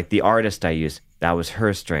 like the artist I used, that was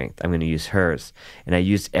her strength. I'm going to use hers. And I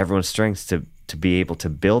used everyone's strengths to be able to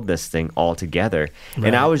build this thing all together. Right.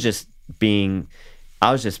 And I was just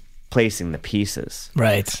placing the pieces.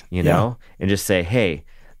 Right. And just say, hey,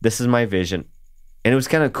 this is my vision. And it was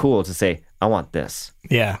kind of cool to say, I want this.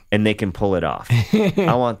 Yeah. And they can pull it off.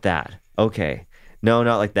 I want that. Okay. No,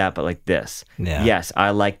 not like that, but like this. Yeah. Yes,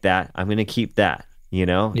 I like that. I'm going to keep that,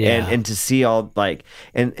 Yeah. And to see all like,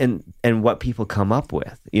 and what people come up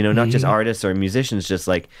with, not just artists or musicians, just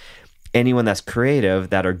like anyone that's creative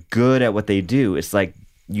that are good at what they do. It's like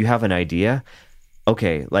you have an idea.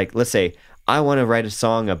 Okay, like let's say I want to write a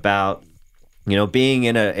song about being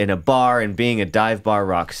in a bar and being a dive bar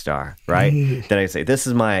rock star, right? Then I say this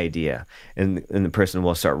is my idea, and the person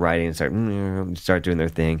will start writing and start doing their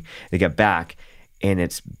thing. They get back, and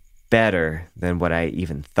it's better than what I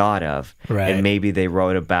even thought of. Right. And maybe they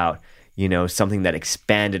wrote about something that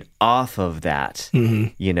expanded off of that,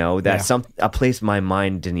 a place my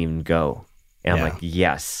mind didn't even go. And I'm like,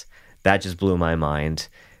 yes, that just blew my mind.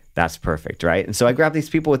 That's perfect, right? And so I grabbed these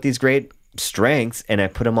people with these great strengths and I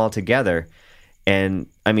put them all together. And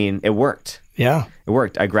I mean, it worked. Yeah. It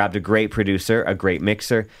worked. I grabbed a great producer, a great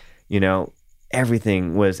mixer,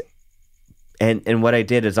 everything was, and what I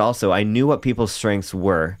did is also, I knew what people's strengths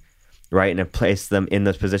were. right? And I place them in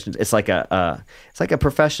those positions. It's like a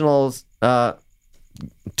professional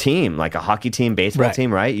team, like a hockey team, baseball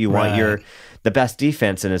team, right? You want the best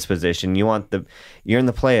defense in its position. You're in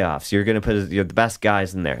the playoffs. You're going to put the best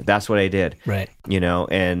guys in there. That's what I did. Right.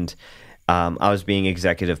 And I was being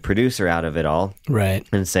executive producer out of it all. Right.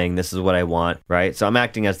 And saying, this is what I want, right? So I'm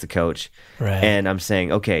acting as the coach. Right. And I'm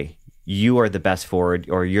saying, okay, you are the best forward,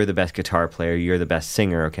 or you're the best guitar player, you're the best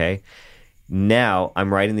singer, okay? Now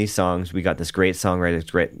I'm writing these songs. We got this great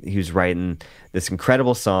songwriter. He was writing this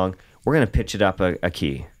incredible song. We're going to pitch it up a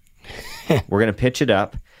key. We're going to pitch it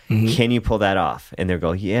up. Mm-hmm. Can you pull that off? And they'll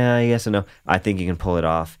go, yeah, yes and no. I think you can pull it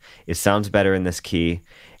off. It sounds better in this key.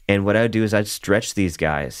 And what I would do is I'd stretch these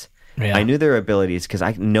guys. Yeah. I knew their abilities because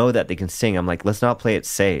I know that they can sing. I'm like, let's not play it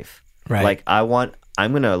safe. Right. Like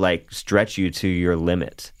I'm going to like stretch you to your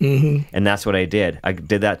limit. Mm-hmm. And that's what I did. I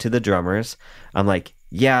did that to the drummers. I'm like,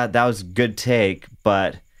 yeah, that was a good take,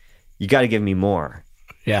 but you got to give me more.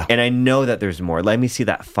 Yeah. And I know that there's more. Let me see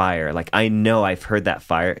that fire. Like, I know I've heard that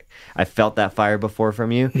fire. I felt that fire before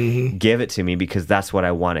from you. Mm-hmm. Give it to me because that's what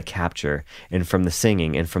I want to capture. And from the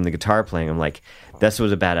singing and from the guitar playing, I'm like, this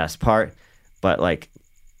was a badass part, but like,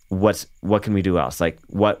 what can we do else? Like,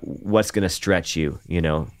 what's going to stretch you,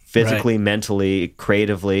 physically, mentally,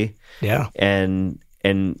 creatively. Yeah. And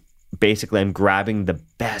basically I'm grabbing the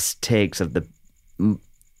best takes of the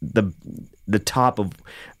top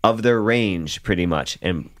of their range pretty much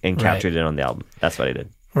and captured it on the album. That's what I did.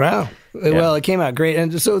 Wow. Yeah. Well, it came out great.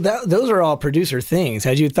 And so those are all producer things.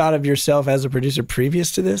 Had you thought of yourself as a producer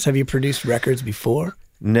previous to this? Have you produced records before?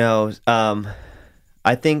 No.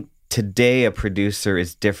 I think today a producer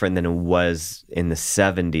is different than it was in the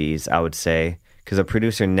 70s, I would say, because a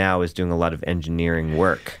producer now is doing a lot of engineering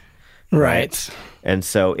work. Right. And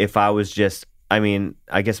so if I was just, I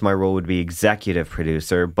guess my role would be executive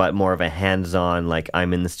producer, but more of a hands-on, like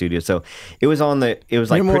I'm in the studio. So it was like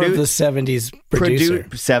you're more of the 70s producer.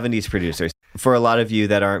 70s producers. For a lot of you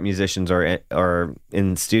that aren't musicians or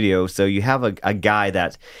in studio, so you have a guy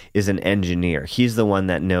that is an engineer. He's the one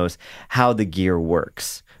that knows how the gear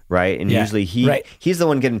works, right? And usually he's the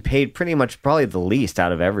one getting paid pretty much probably the least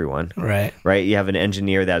out of everyone. Right. Right? You have an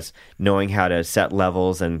engineer that's knowing how to set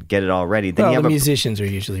levels and get it all ready. Then the musicians are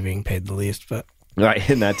usually being paid the least, but... Right,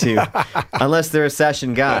 and that too. Unless they're a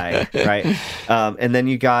session guy, right? And then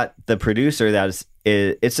you got the producer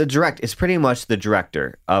it's pretty much the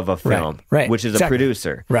director of a film, right. Which is a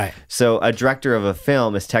producer. Right. So a director of a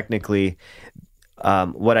film is technically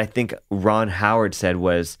what I think Ron Howard said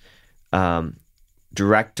was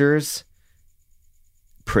directors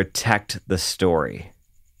protect the story.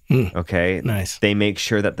 Okay? Nice. They make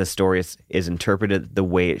sure that the story is interpreted the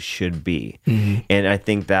way it should be. Mm-hmm. And I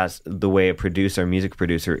think that's the way a music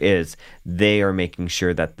producer is. They are making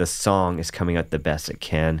sure that the song is coming out the best it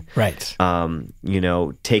can. Right.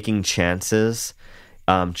 Taking chances,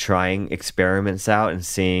 trying experiments out and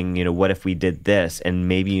seeing, what if we did this, and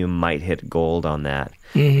maybe you might hit gold on that.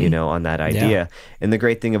 Mm-hmm. On that idea. Yeah. And the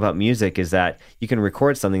great thing about music is that you can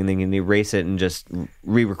record something and then you can erase it and just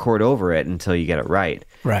re-record over it until you get it right.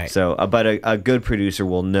 Right. So, but a good producer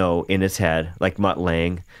will know in his head, like Mutt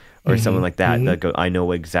Lange or someone like that, that go, I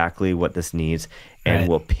know exactly what this needs, and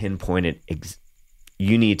will pinpoint it.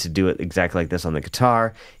 You need to do it exactly like this on the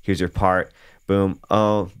guitar. Here's your part. Boom.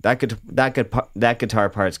 Oh, that guitar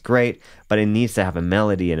part's great, but it needs to have a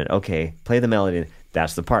melody in it. Okay, play the melody.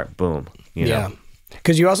 That's the part. Boom. Yeah.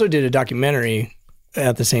 Because you also did a documentary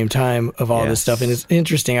at the same time of all this stuff. And it's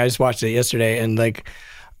interesting. I just watched it yesterday, and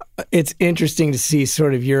it's interesting to see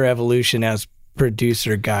sort of your evolution as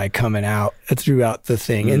producer guy coming out throughout the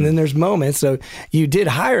thing. And then there's moments. So you did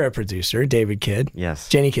hire a producer, David Kidd. Yes.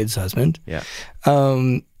 Jenny Kidd's husband. Yeah.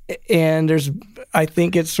 And I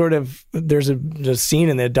think it's sort of, there's a scene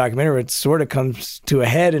in the documentary where it sort of comes to a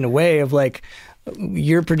head in a way of like,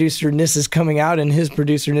 your producer-ness is coming out and his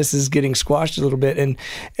producer-ness is getting squashed a little bit.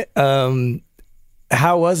 And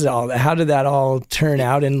how was it all? How did that all turn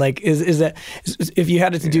out? And is that, if you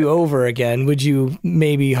had it to do over again, would you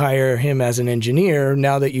maybe hire him as an engineer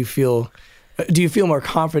now that do you feel more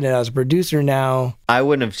confident as a producer now? I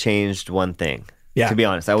wouldn't have changed one thing. Yeah. To be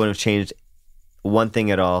honest, I wouldn't have changed one thing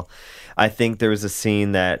at all. I think there was a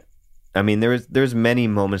scene that, there's many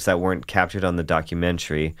moments that weren't captured on the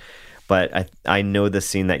documentary, but I know the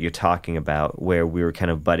scene that you're talking about where we were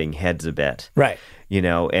kind of butting heads a bit. Right.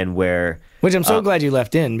 And which I'm so glad you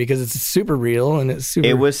left in, because it's super real and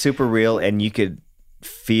it was super real, and you could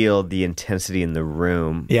feel the intensity in the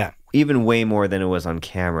room. Yeah. Even way more than it was on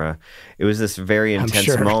camera. It was this very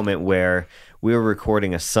intense moment where we were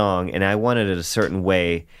recording a song and I wanted it a certain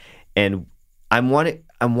way, and I'm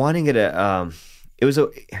wanting it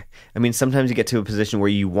I mean, sometimes you get to a position where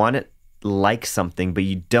you want it like something, but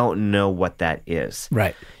you don't know what that is.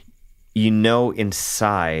 Right. You know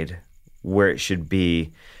inside where it should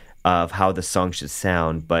be, of how the song should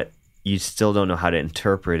sound, but you still don't know how to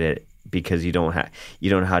interpret it because you don't have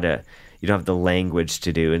the language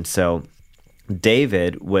to do. And so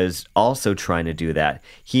David was also trying to do that.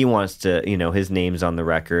 He wants to, his name's on the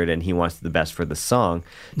record and he wants the best for the song.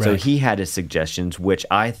 Right. So he had his suggestions, which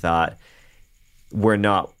I thought were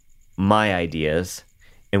not my ideas,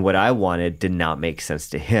 and what I wanted did not make sense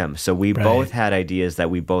to him. So we both had ideas that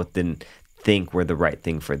we both didn't think were the right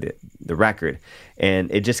thing for the record.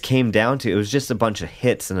 And it just came down to, it was just a bunch of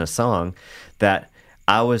hits in a song that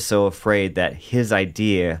I was so afraid that his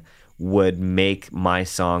idea would make my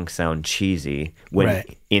song sound cheesy when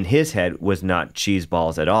in his head was not cheese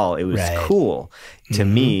balls at all. It was cool. To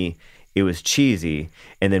me, it was cheesy.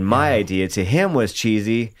 And then my idea to him was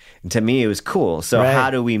cheesy, and to me it was cool. So how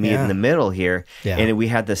do we meet in the middle here? Yeah. And we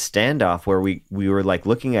had this standoff where we were like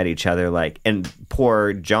looking at each other like, and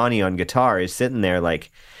poor Johnny on guitar is sitting there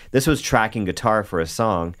like, this was tracking guitar for a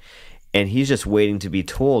song, and he's just waiting to be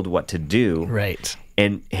told what to do. Right.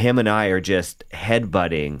 And him and I are just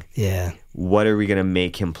headbutting. Yeah. What are we going to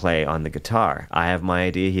make him play on the guitar? I have my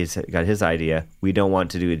idea. He's got his idea. We don't want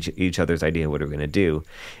to do each other's idea. What are we going to do?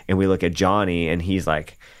 And we look at Johnny, and he's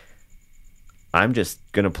like, I'm just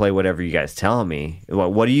going to play whatever you guys tell me.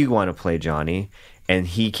 What do you want to play, Johnny? And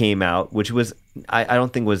he came out, which was, I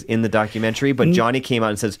don't think was in the documentary, but Johnny came out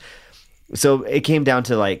and says, so it came down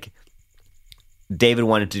to like, David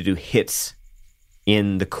wanted to do hits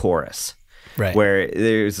in the chorus. Right. Where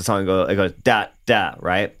there's a song it goes da da,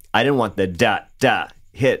 right? I didn't want the da da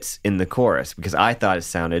hits in the chorus because I thought it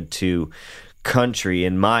sounded too country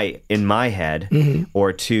in my head,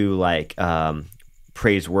 or too like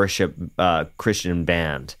praise worship Christian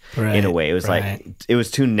band in a way. It was like it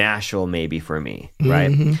was too national maybe for me,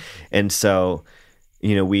 right? And so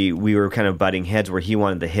we were kind of butting heads where he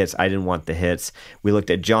wanted the hits, I didn't want the hits. We looked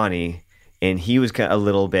at Johnny, and he was a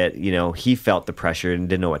little bit, he felt the pressure and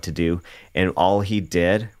didn't know what to do. And all he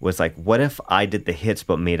did was like, what if I did the hits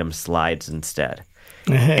but made them slides instead?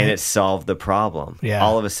 And it solved the problem. Yeah.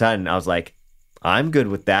 All of a sudden, I was like, I'm good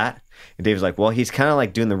with that. And Dave's like, well, he's kind of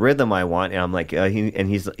like doing the rhythm I want. And I'm like,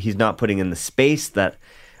 he's not putting in the space that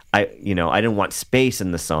I didn't want space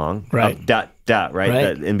in the song. Right. Dot, dot, right?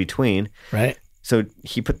 That in between. Right. So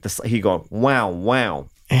he put he go, wow, wow.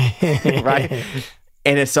 Right.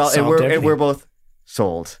 And it's all, and we're both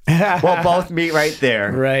sold. We'll both meet right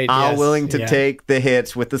there. Right. I'm willing to take the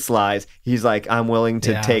hits with the slides. He's like, I'm willing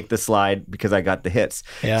to take the slide because I got the hits.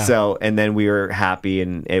 Yeah. So, and then we were happy,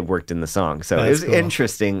 and it worked in the song. So it was cool.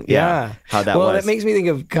 Interesting. Yeah. How that was. Well, that makes me think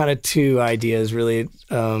of kind of two ideas. Really,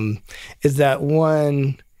 is that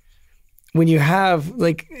one? When you have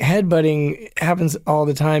like headbutting happens all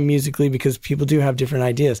the time musically because people do have different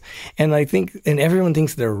ideas. And I think, and everyone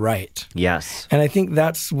thinks they're right. Yes. And I think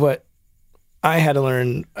that's what I had to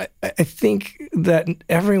learn. I think that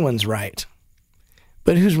everyone's right,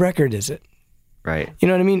 but whose record is it? Right. You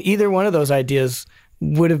know what I mean? Either one of those ideas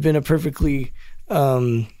would have been a perfectly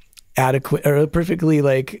adequate or a perfectly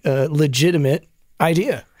legitimate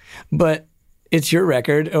idea, but it's your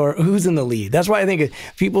record, or who's in the lead. That's why I think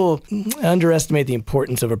people underestimate the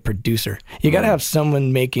importance of a producer. You got to have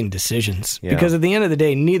someone making decisions, because at the end of the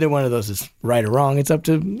day, neither one of those is right or wrong. It's up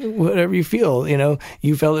to whatever you feel.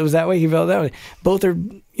 You felt it was that way, he felt that way. Both are,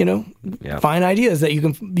 fine ideas that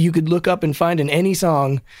you could look up and find in any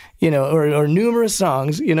song, or numerous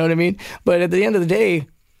songs. You know what I mean? But at the end of the day,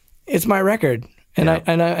 it's my record.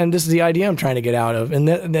 And this is the idea I'm trying to get out of. And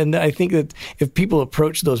then I think that if people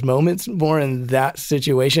approach those moments more in that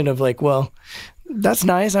situation of like, well, that's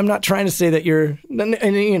nice. I'm not trying to say that you're, and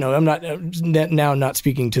I'm not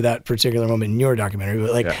speaking to that particular moment in your documentary,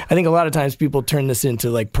 but I think a lot of times people turn this into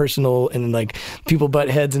like personal, and like people butt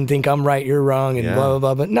heads and think I'm right, you're wrong, and blah, blah,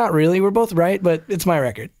 blah. But not really. We're both right, but it's my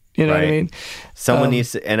record. You know what I mean? Someone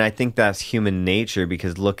needs to, and I think that's human nature,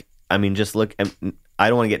 because just look, I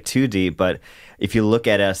don't want to get too deep, but if you look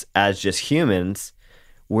at us as just humans,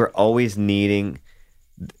 we're always needing,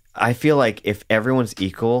 I feel like if everyone's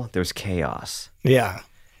equal, there's chaos. Yeah.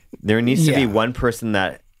 There needs to be one person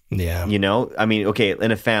that, in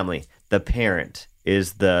a family, the parent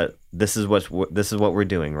is this is what we're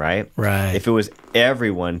doing, right? Right. If it was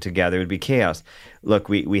everyone together, it would be chaos. Look,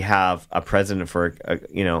 we have a president for,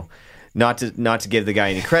 not to give the guy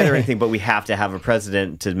any credit or anything, but we have to have a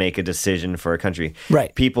president to make a decision for a country.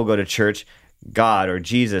 Right. People go to church. God or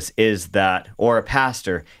Jesus is that, or a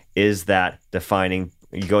pastor is that defining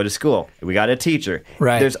you go to school. We got a teacher.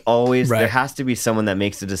 Right. There's always Right. there has to be someone that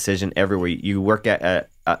makes a decision everywhere. You work at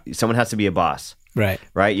someone has to be a boss. Right.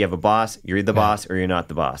 Right. You have a boss. You're the boss, or you're not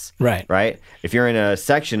the boss. Right. Right. If you're in a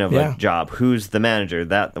section of a job, who's the manager?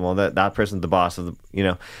 That person's the boss of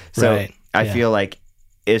the. So Right. I feel like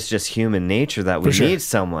it's just human nature that we need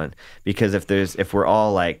someone, because if we're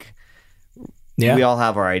all like, we all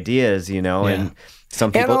have our ideas, and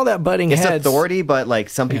some people, and all that butting it's heads. Authority, but like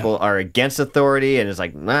some people are against authority, and it's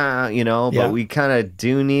like, but we kind of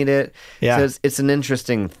do need it. So it's an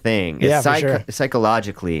interesting thing. It's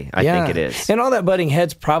psychologically, I think it is. And all that butting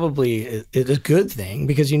heads probably is a good thing,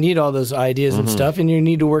 because you need all those ideas and stuff, and you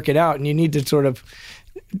need to work it out, and you need to sort of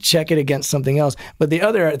check it against something else. But the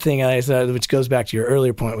other thing I said, which goes back to your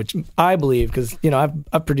earlier point, which I believe, because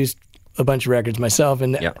I've produced a bunch of records myself,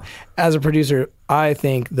 and as a producer, I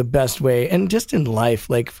think the best way, and just in life,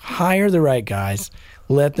 like, hire the right guys,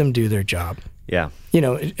 let them do their job.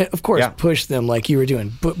 Of course, push them like you were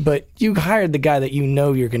doing, but you hired the guy that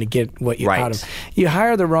you're going to get what you out of. You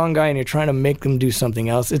hire the wrong guy and you're trying to make them do something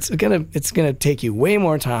else. It's gonna take you way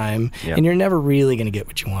more time, and you're never really going to get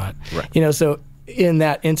what you want. So in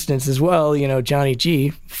that instance as well, Johnny G,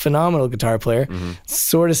 phenomenal guitar player,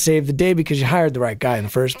 sort of saved the day because you hired the right guy in the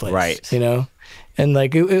first place. And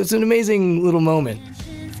like it was an amazing little moment.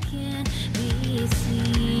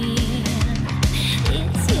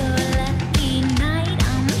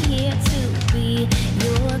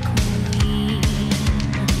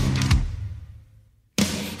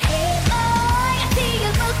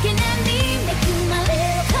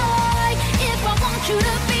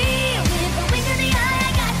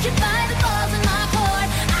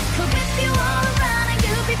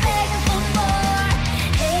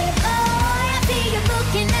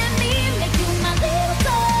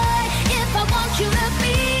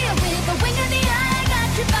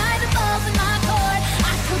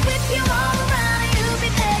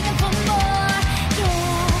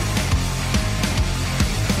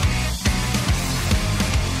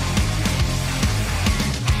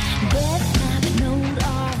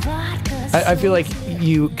 I feel like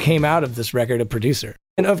you came out of this record a producer.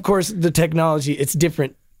 And of course, the technology, it's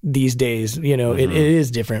different these days. It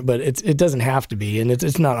is different, but it doesn't have to be. And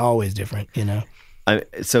it's not always different,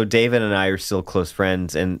 So David and I are still close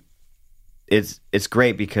friends. And it's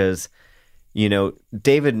great because,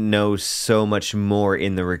 David knows so much more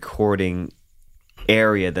in the recording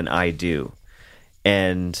area than I do.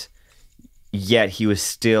 And yet he was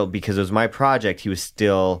still, because it was my project, he was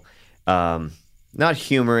still... not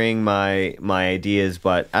humoring my ideas,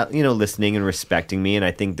 but listening and respecting me. And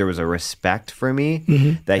I think there was a respect for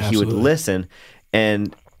me that he would listen.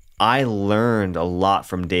 And I learned a lot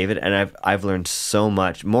from David, and I've learned so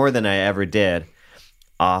much more than I ever did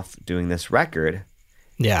off doing this record.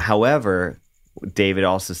 Yeah. However, David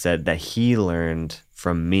also said that he learned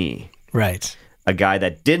from me. Right. A guy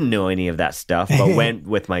that didn't know any of that stuff, but went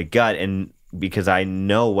with my gut, and because I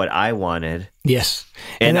know what I wanted. Yes.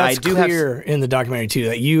 And that's clear in the documentary too,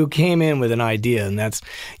 that you came in with an idea, and that's,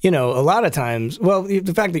 a lot of times, well,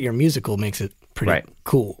 the fact that you're musical makes it pretty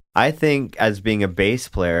cool. I think as being a bass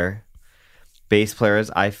players,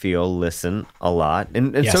 I feel, listen a lot.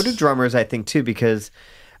 And so do drummers, I think too, because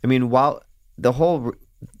while the whole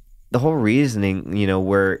reasoning,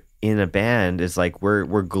 we're in a band is like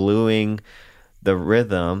we're gluing the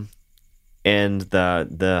rhythm and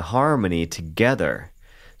the harmony together.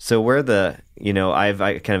 So where I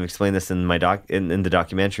kind of explained this in my in the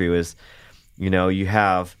documentary was, you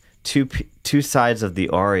have two sides of the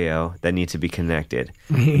Oreo that need to be connected.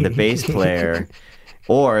 The bass player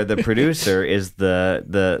or the producer is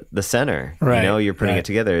the center. Right. You're putting it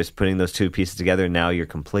together. It's putting those two pieces together, and now you're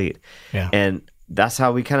complete. Yeah. And that's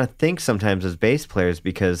how we kind of think sometimes as bass players,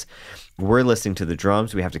 because we're listening to the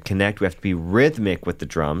drums. We have to connect. We have to be rhythmic with the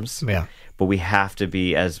drums. Yeah. But we have to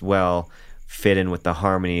be as well fit in with the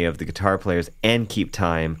harmony of the guitar players and keep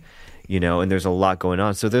time, and there's a lot going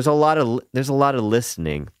on. So there's a lot of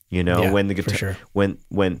listening, when the guitar, for sure.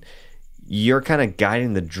 when you're kind of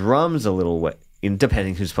guiding the drums a little way,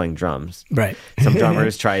 depending who's playing drums. Right. Some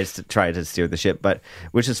drummers try to steer the ship,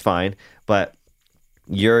 which is fine, but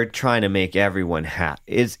you're trying to make everyone happy.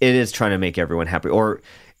 It is trying to make everyone happy,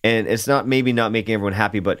 and it's not making everyone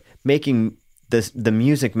happy, but making the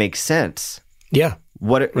music make sense. Yeah.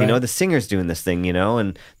 The singer's doing this thing,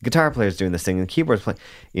 and the guitar player's doing this thing, and the keyboard's playing,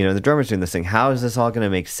 the drummer's doing this thing. How is this all going to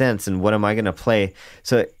make sense, and what am I going to play?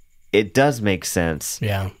 So it does make sense.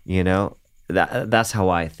 Yeah. That's how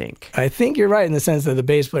I think. I think you're right in the sense that the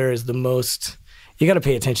bass player is the most, you got to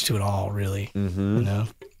pay attention to it all, really.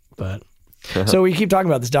 But so we keep talking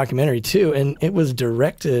about this documentary too, and it was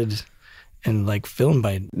directed and like filmed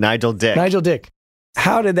by Nigel Dick. Nigel Dick.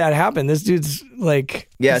 How did that happen? This dude's like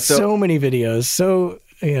so many videos. So,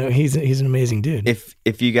 he's an amazing dude.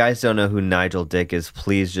 If you guys don't know who Nigel Dick is,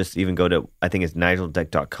 please just even go to, I think it's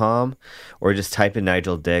nigeldick.com, or just type in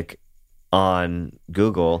Nigel Dick on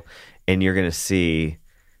Google, and you're going to see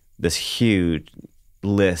this huge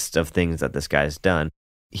list of things that this guy's done.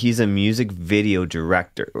 He's a music video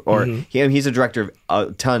director, or he's a director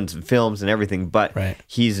of tons of films and everything, but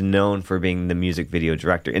he's known for being the music video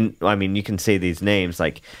director. And I mean, you can say these names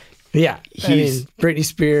like, Britney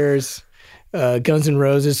Spears, Guns N'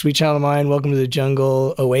 Roses, Sweet Child of Mine, Welcome to the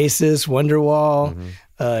Jungle, Oasis, Wonderwall,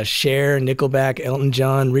 Cher, Nickelback, Elton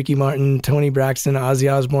John, Ricky Martin, Tony Braxton, Ozzy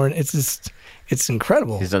Osbourne. It's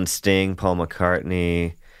incredible. He's done Sting, Paul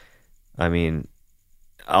McCartney. I mean,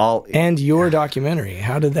 and your documentary.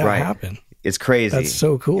 How did that happen? It's crazy. That's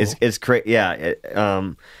so cool. It's crazy. Yeah.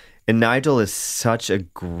 And Nigel is such a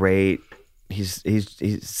great. He's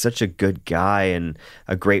such a good guy and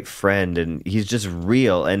a great friend, and he's just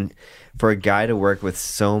real. And for a guy to work with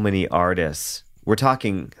so many artists, we're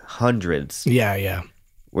talking hundreds. Yeah.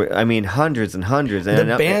 Hundreds and hundreds. And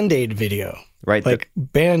the Band-Aid video, right? Like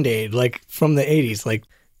Band-Aid, like from the 80s, like.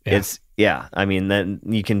 Yeah. It's then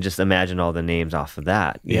you can just imagine all the names off of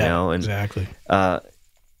that, you know? And, exactly.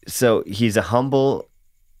 So he's a humble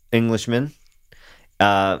Englishman.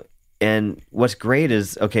 And what's great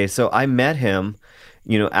is, so I met him,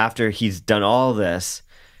 after he's done all this,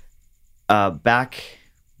 back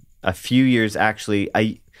a few years, actually,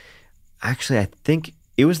 I think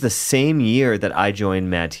it was the same year that I joined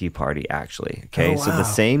Mad Tea Party, actually. Okay. Oh, wow. So the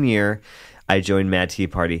same year I joined Mad Tea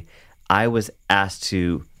Party, I was asked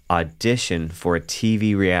to audition for a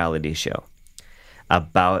TV reality show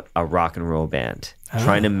about a rock and roll band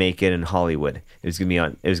trying to make it in Hollywood. It was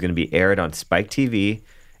going to be aired on Spike TV,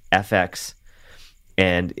 FX,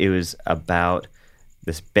 and it was about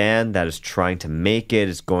this band that is trying to make it,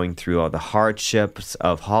 is going through all the hardships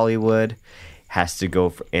of Hollywood, has to go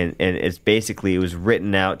for, and it's basically, it was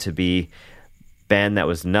written out to be band that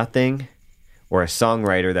was nothing, or a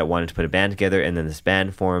songwriter that wanted to put a band together, and then this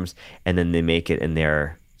band forms, and then they make it, and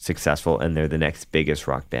they're successful, and they're the next biggest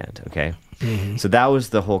rock band, okay? So that was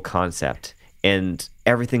the whole concept, and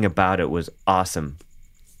everything about it was awesome.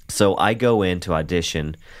 So I go in to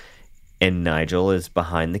audition, and Nigel is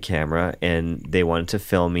behind the camera, and they wanted to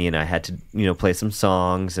film me, and I had to, play some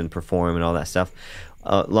songs and perform and all that stuff.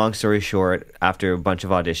 Long story short, after a bunch of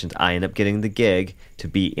auditions, I end up getting the gig to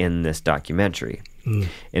be in this documentary. And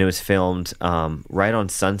it was filmed right on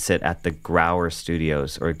Sunset at the Gower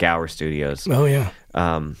Studios. Oh, yeah.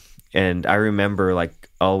 And I remember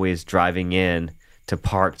always driving in to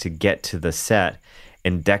park to get to the set,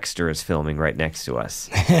 and Dexter is filming right next to us.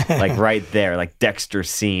 Right there, Dexter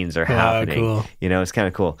scenes are happening. Cool. It's kind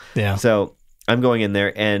of cool. Yeah. So I'm going in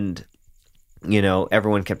there, and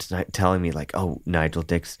everyone kept telling me oh, Nigel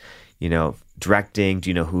Dick's, directing. Do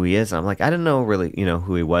you know who he is? And I'm like, I didn't know really,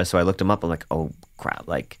 who he was. So I looked him up. I'm like, oh crap,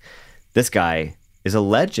 this guy is a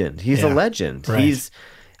legend. He's a legend. Right.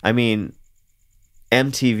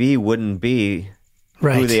 MTV wouldn't be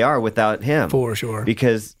who they are without him. For sure.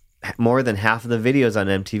 Because more than half of the videos on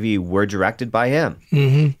MTV were directed by him.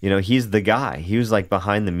 He's the guy. He was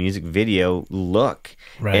behind the music video look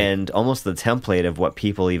and almost the template of what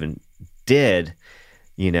people even did.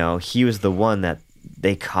 He was the one that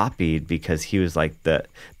they copied because he was the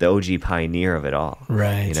OG pioneer of it all.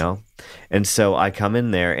 Right. And so I come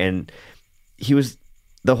in there, and he was,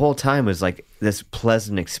 the whole time was this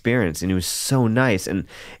pleasant experience, and he was so nice. And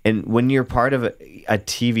when you're part of a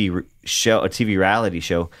TV show, a TV reality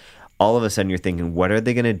show, all of a sudden you're thinking, what are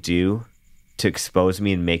they going to do to expose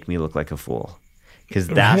me and make me look like a fool? Because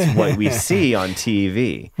that's what we see on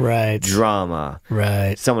TV. Right. Drama.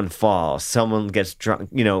 Right. Someone falls. Someone gets drunk.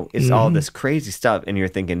 It's all this crazy stuff. And you're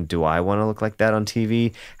thinking, do I want to look like that on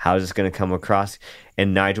TV? How is this going to come across?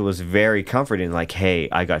 And Nigel was very comforting. Hey,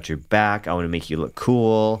 I got your back. I want to make you look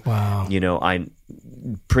cool. Wow. I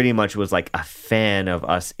pretty much was a fan of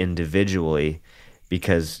us individually,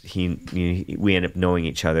 because we ended up knowing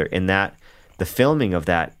each other. And the filming of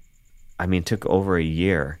that, took over a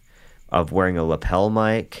year of wearing a lapel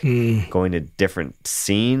mic, going to different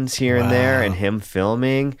scenes here and there, and him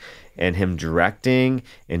filming and him directing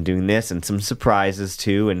and doing this, and some surprises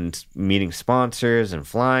too, and meeting sponsors and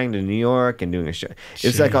flying to New York and doing a show. It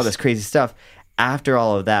was all this crazy stuff. After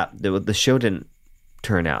all of that, the show didn't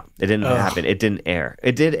turn out. It didn't happen. It didn't air.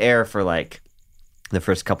 It did air for the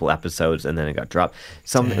first couple episodes, and then it got dropped.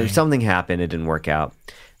 Something happened. It didn't work out.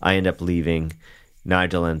 I end up leaving.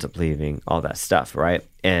 Nigel ends up leaving, all that stuff, right?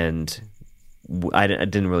 And I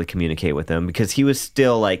didn't really communicate with him because he was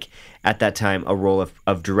still like at that time a role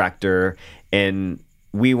of director, and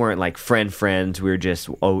we weren't like friends. We were just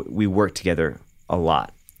we worked together a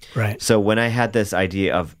lot. Right. So when I had this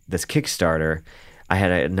idea of this Kickstarter, I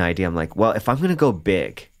had an idea. I'm like, well, if I'm going to go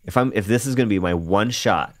big, if this is going to be my one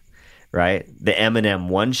shot, right? The Eminem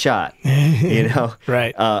one shot,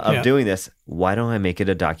 right. Of doing this, why don't I make it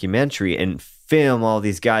a documentary and film all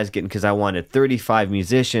these guys because I wanted 35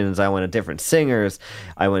 musicians, I wanted different singers,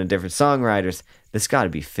 I wanted different songwriters. This got to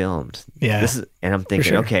be filmed. Yeah. And I'm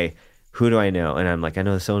thinking, okay, who do I know? And I'm like, I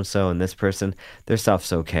know so-and-so and this person, their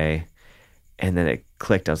stuff's okay. And then it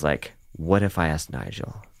clicked. I was like, what if I asked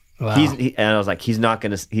Nigel? Wow. And I was like, he's not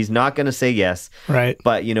gonna say yes. Right.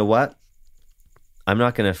 But you know what? I'm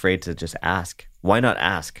not gonna afraid to just ask. Why not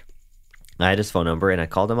ask? I had his phone number and I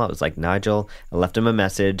called him up. It was like, Nigel. I left him a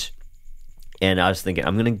message, and I was thinking,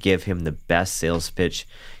 I'm gonna give him the best sales pitch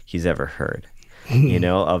he's ever heard.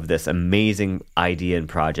 Of this amazing idea and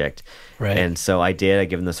project. Right. And so I did. I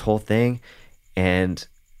gave him this whole thing, and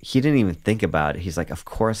he didn't even think about it. He's like, of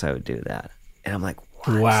course I would do that. And I'm like,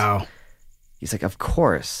 what? Wow. He's like, of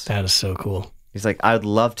course. That is so cool. He's like, I'd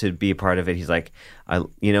love to be a part of it. He's like,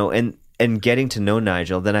 and getting to know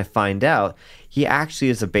Nigel, then I find out he actually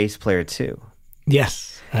is a bass player too.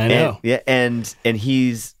 Yes, I know. And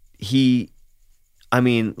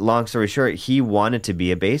long story short, he wanted to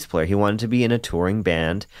be a bass player. He wanted to be in a touring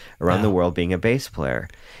band around the world being a bass player.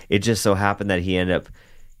 It just so happened that he ended up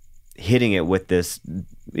hitting it with this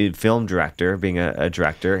film director, being a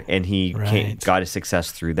director, and he got his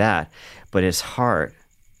success through that. But his heart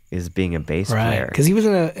is being a bass player. Because he was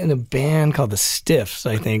in a band called the Stiffs,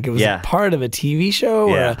 I think. It was part of a TV show.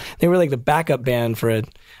 Yeah. They were like the backup band for a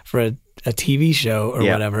TV show or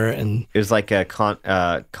whatever. And it was like a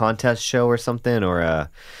contest show or something, or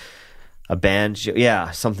a band show.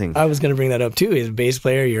 Yeah, something. I was going to bring that up too. He's a bass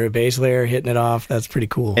player. You're a bass player, hitting it off. That's pretty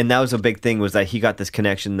cool. And that was a big thing, was that he got this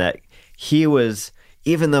connection that he was,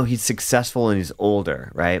 even though he's successful and he's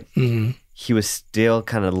older, right? Mm-hmm. He was still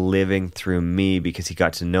kind of living through me because he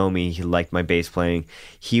got to know me. He liked my bass playing.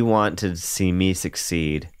 He wanted to see me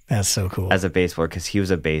succeed. That's so cool. As a bass player, because he was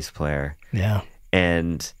a bass player. Yeah.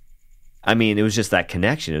 And I mean, it was just that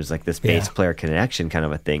connection. It was like this bass player connection kind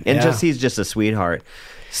of a thing. And he's just a sweetheart.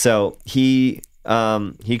 So he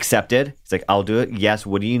accepted. He's like, I'll do it. Yes,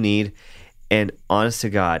 what do you need? And honest to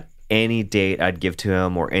God, any date I'd give to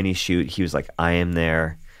him or any shoot, he was like, I am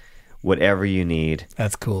there. Whatever you need.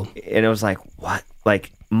 That's cool. And it was like, what?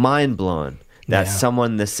 Like, mind blown that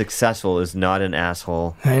someone this successful is not an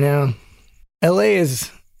asshole. I know. LA is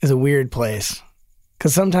a weird place.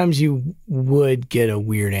 Because sometimes you would get a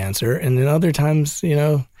weird answer, and then other times,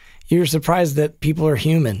 you're surprised that people are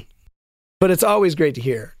human. But it's always great to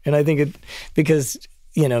hear. And I think because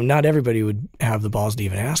not everybody would have the balls to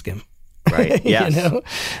even ask him. Right. Yes.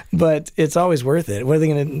 But it's always worth it. What are they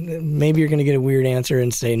going to? Maybe you're going to get a weird answer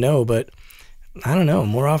and say no, but I don't know.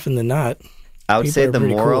 More often than not, I would say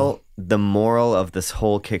the moral of this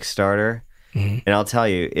whole Kickstarter, and I'll tell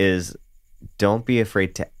you, is don't be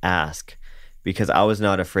afraid to ask, because I was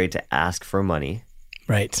not afraid to ask for money.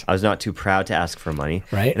 Right. I was not too proud to ask for money.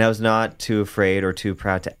 Right. And I was not too afraid or too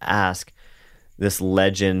proud to ask this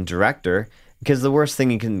legend director, because the worst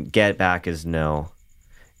thing you can get back is no.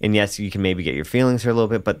 And yes, you can maybe get your feelings hurt a little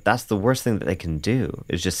bit, but that's the worst thing that they can do,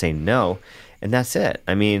 is just say no. And that's it.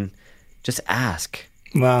 I mean, just ask.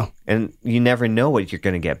 Wow. And you never know what you're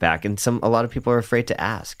going to get back. And a lot of people are afraid to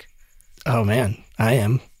ask. Oh, man. I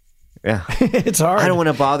am. Yeah. It's hard. I don't want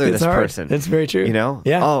to bother this person. That's very true.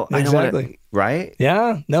 Yeah. Oh, exactly. I don't want to, right?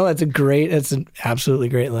 Yeah. No, it's an absolutely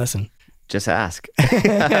great lesson. Just ask.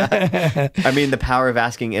 I mean, the power of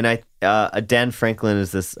asking. And Dan Franklin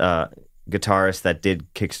is this guitarist that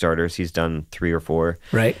did Kickstarters. He's done 3 or 4.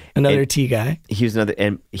 Right. Another T guy. He was another,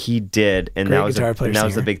 and he did. And great that was guitar player, and that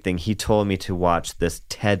was the big thing. He told me to watch this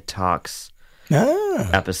TED Talks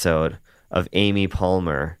episode of Amy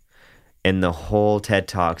Palmer. And the whole TED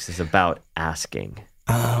Talks is about asking.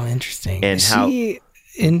 Oh, interesting. And is she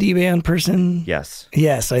indie band person? Yes.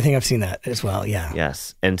 Yes, I think I've seen that as well. Yeah.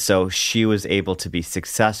 Yes. And so she was able to be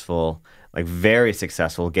successful, like very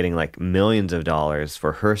successful, getting like millions of dollars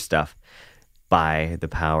for her stuff by the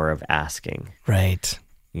power of asking. Right.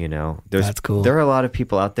 That's cool. There are a lot of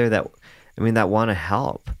people out there that want to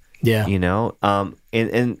help. Yeah.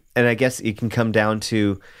 And I guess it can come down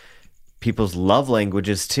to people's love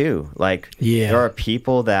languages too. Like, there are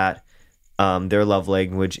people that their love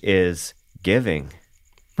language is giving.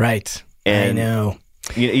 Right. And I know.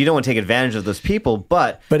 You don't want to take advantage of those people,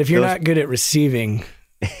 but if you're not good at receiving,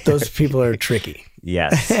 those people are tricky.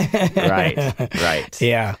 Yes. Right.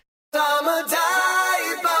 Yeah. Summertime.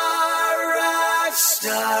 So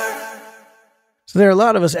there are a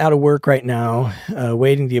lot of us out of work right now,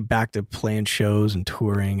 waiting to get back to playing shows and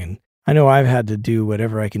touring. And I know I've had to do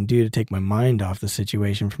whatever I can do to take my mind off the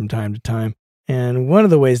situation from time to time. And one of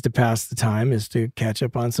the ways to pass the time is to catch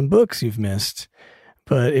up on some books you've missed.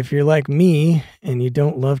 But if you're like me and you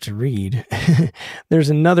don't love to read, there's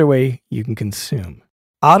another way you can consume.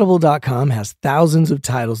 Audible.com has thousands of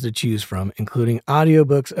titles to choose from, including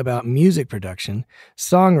audiobooks about music production,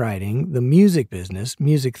 songwriting, the music business,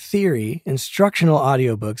 music theory, instructional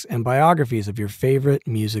audiobooks, and biographies of your favorite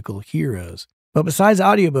musical heroes. But besides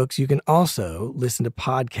audiobooks, you can also listen to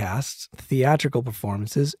podcasts, theatrical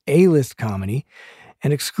performances, A-list comedy,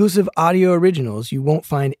 and exclusive audio originals you won't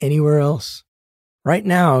find anywhere else. Right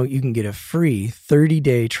now, you can get a free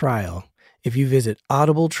 30-day trial if you visit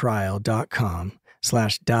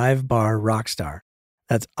audibletrial.com/divebarrockstar.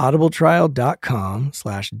 That's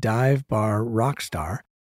audibletrial.com/divebarrockstar,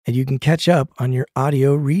 and you can catch up on your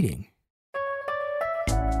audio reading.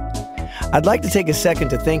 I'd like to take a second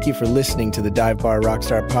to thank you for listening to the Dive Bar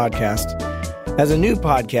Rockstar podcast. As a new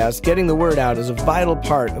podcast, getting the word out is a vital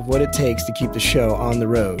part of what it takes to keep the show on the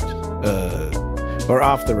road, or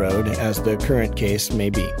off the road, as the current case may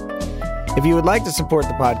be. If you would like to support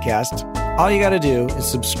the podcast, all you got to do is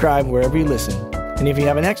subscribe wherever you listen. And if you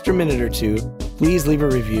have an extra minute or two, please leave a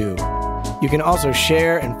review. You can also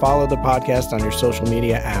share and follow the podcast on your social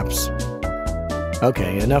media apps.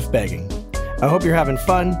 Okay, enough begging. I hope you're having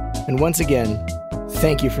fun. And once again,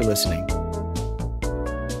 thank you for listening.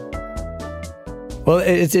 Well,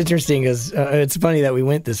 it's interesting because it's funny that we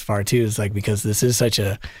went this far too. It's like, because this is such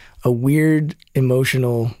a weird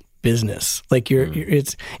emotional business. Like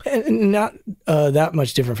it's not that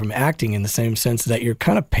much different from acting in the same sense that you're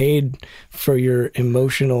kind of paid for your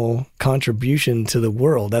emotional contribution to the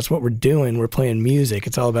world. That's what we're doing. We're playing music.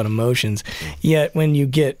 It's all about emotions. Yet when you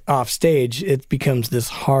get off stage, it becomes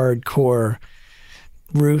this hardcore,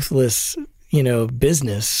 ruthless,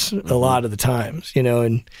 business a lot of the times,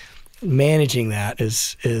 and managing that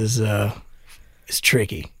is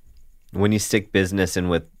tricky. When you stick business in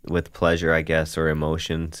with pleasure, I guess, or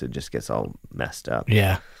emotions, it just gets all messed up.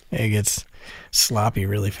 Yeah, it gets sloppy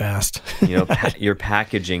really fast. You're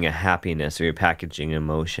packaging a happiness or you're packaging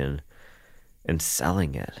emotion and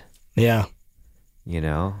selling it. Yeah.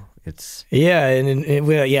 It's... Yeah,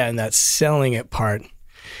 and that selling it part,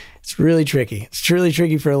 it's really tricky. It's really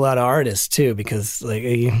tricky for a lot of artists too, because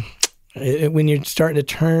when you're starting to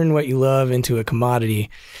turn what you love into a commodity,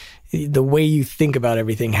 the way you think about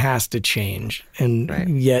everything has to change.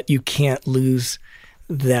 And yet you can't lose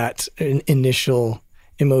that initial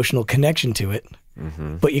emotional connection to it.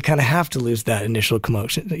 Mm-hmm. But you kind of have to lose that initial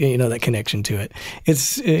commotion, that connection to it.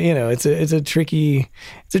 It's it's a tricky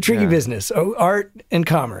business. Oh, art and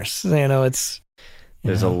commerce. There's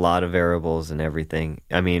a lot of variables and everything.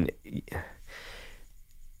 I mean,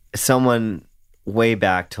 someone way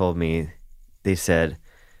back told me, they said,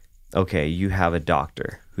 okay, you have a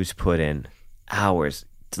doctor who's put in hours.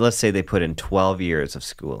 Let's say they put in 12 years of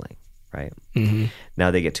schooling, right? Mm-hmm. Now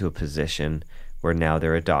they get to a position where now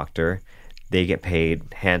they're a doctor. They get paid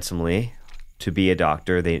handsomely to be a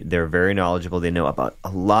doctor. They're very knowledgeable. They know about a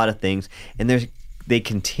lot of things, and they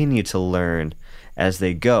continue to learn as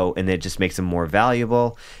they go, and it just makes them more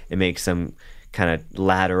valuable. It makes them kind of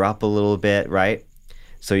ladder up a little bit, right?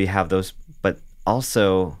 So you have those, but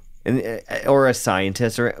also, or a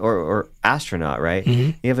scientist or astronaut, right?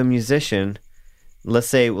 Mm-hmm. You have a musician.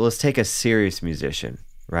 Let's take a serious musician,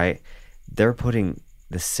 right? They're putting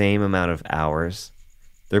the same amount of hours.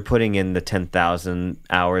 They're putting in the 10,000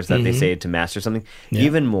 hours that they say to master something,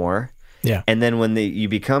 even more. Yeah. And then when you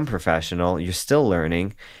become professional, you're still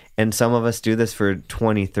learning. And some of us do this for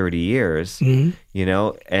 20, 30 years, and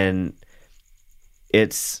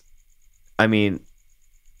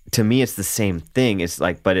to me, it's the same thing. It's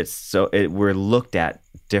like, but we're looked at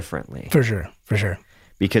differently. For sure.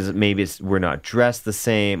 Because maybe we're not dressed the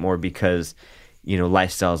same, or because,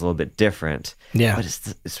 lifestyle is a little bit different. Yeah. But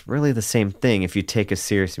it's really the same thing if you take a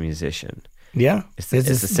serious musician. Yeah, it's the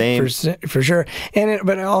same for sure.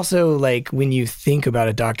 But also, like, when you think about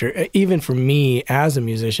a doctor, even for me as a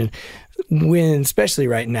musician, especially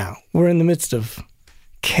right now, we're in the midst of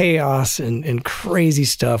chaos and crazy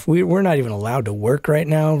stuff. We're not even allowed to work right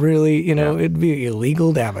now, really. It'd be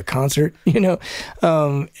illegal to have a concert, and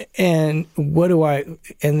it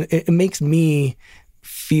makes me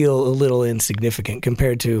feel a little insignificant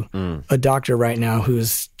compared to a doctor right now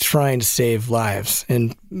who's trying to save lives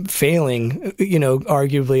and failing,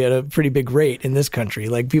 arguably at a pretty big rate in this country.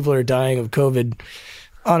 Like, people are dying of COVID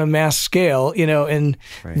on a mass scale, and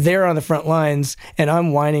they're on the front lines, and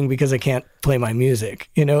I'm whining because I can't play my music.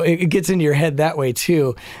 It gets into your head that way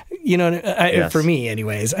too. Yes. For me,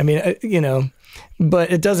 anyways. I mean,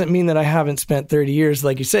 but it doesn't mean that I haven't spent 30 years,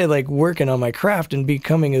 like you say, like working on my craft and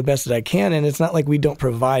becoming the best that I can. And it's not like we don't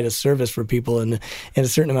provide a service for people and a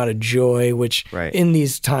certain amount of joy, which in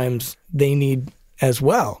these times they need as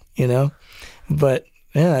well, But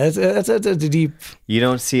yeah, that's a deep. You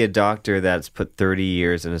don't see a doctor that's put 30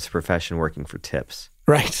 years in his profession working for tips.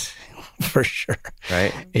 Right. For sure.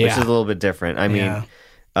 Right? Yeah. Which is a little bit different. I mean,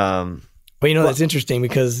 well, that's interesting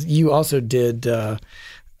because you also did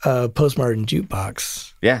Postmodern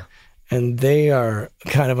Jukebox. Yeah. And they are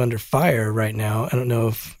kind of under fire right now. I don't know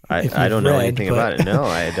if I don't know anything about it. No,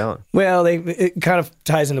 I don't. Well, it kind of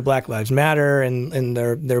ties into Black Lives Matter, and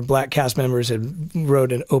their black cast members had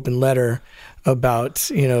wrote an open letter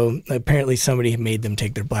about, apparently somebody made them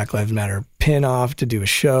take their Black Lives Matter pin off to do a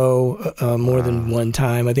show more than one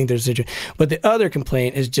time. I think there's but the other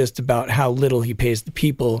complaint is just about how little he pays the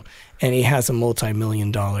people, and he has a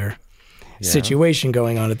multi-million-dollar situation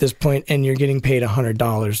going on at this point, and you're getting paid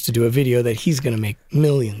 $100 to do a video that he's going to make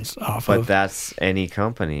millions off of. But that's any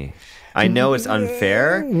company. I know it's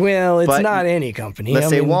unfair. Well, it's not any company. Let's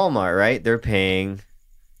say Walmart, right? They're paying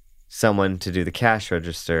someone to do the cash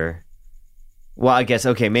register. Well, I guess,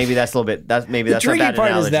 okay, maybe that's a little bit, that's a bad analogy. The tricky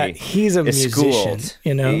part is that he's a musician, schooled.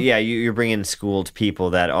 Yeah, you're bringing schooled people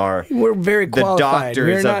that are we're very qualified. The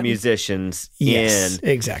doctors of musicians. Yes,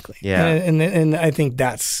 exactly. Yeah. And I think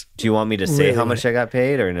that's... Do you want me to say how much I got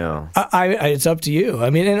paid or no? It's up to you.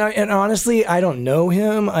 I mean, and honestly, I don't know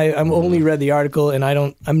him. I'm only read the article, and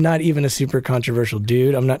I'm not even a super controversial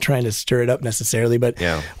dude. I'm not trying to stir it up necessarily, but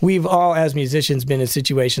we've all, as musicians, been in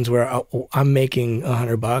situations where I'm making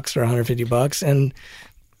 $100 or $150, and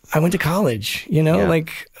I went to college.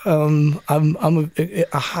 Like I'm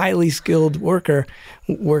a highly skilled worker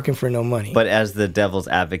working for no money. But as the devil's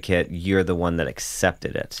advocate, you're the one that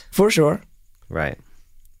accepted it. For sure. Right.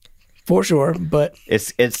 For sure, but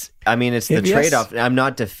it's the trade-off. I'm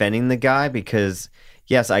not defending the guy because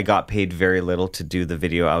yes, I got paid very little to do the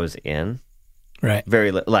video I was in. Right.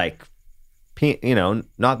 Very not much.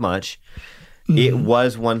 Mm-hmm. It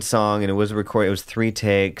was one song and it was recorded. It was 3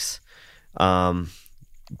 takes. But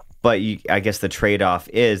I guess the trade-off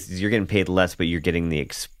is you're getting paid less, but you're getting the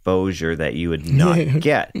exposure that you would not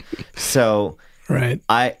get. So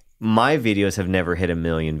my videos have never hit 1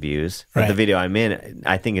 million views. Right. The video I'm in,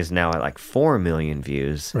 I think, is now at like 4 million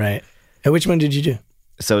views. Right. And which one did you do?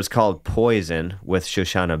 So it's called Poison with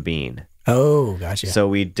Shoshana Bean. Oh, gotcha. So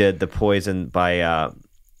we did the Poison by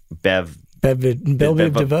Bev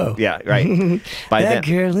DeVoe. Yeah, right. By that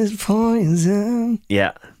girl is poison.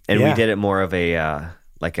 Yeah. And we did it more of a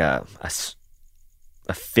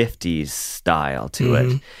 50s style to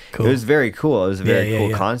it. Cool. It was very cool. It was a very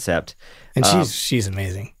cool concept. And she's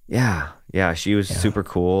amazing. Yeah. She was super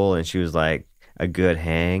cool, and she was like a good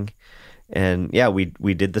hang. And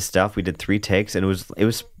we did the stuff. We did 3 takes, and it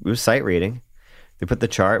was sight reading. They put the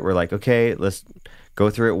chart. We're like, okay, let's go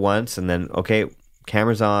through it once, and then okay,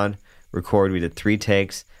 cameras on, record. We did 3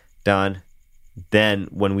 takes, done. Then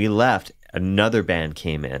when we left, another band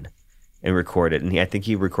came in and recorded, and I think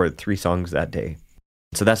he recorded 3 songs that day.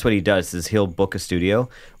 So that's what he does, is he'll book a studio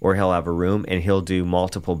or he'll have a room and he'll do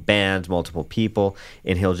multiple bands, multiple people,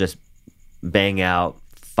 and he'll just bang out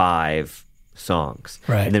 5 songs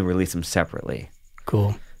and then release them separately.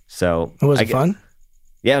 Cool. So was it fun?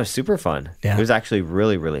 Yeah, it was super fun. Yeah. It was actually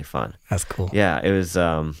really, really fun. That's cool. Yeah, it was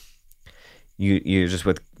you're just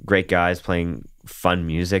with great guys playing fun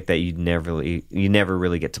music that you never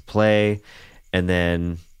really get to play. And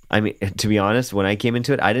then, I mean, to be honest, when I came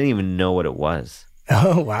into it, I didn't even know what it was.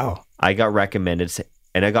 Oh, wow. I got recommended,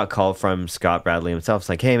 and I got called from Scott Bradley himself. It's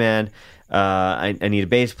like, hey, man, I need a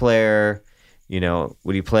bass player.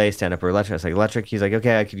 Would you play stand-up or electric? I was like, electric. He's like,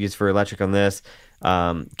 okay, I could use for electric on this.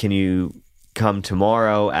 Can you come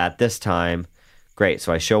tomorrow at this time? Great.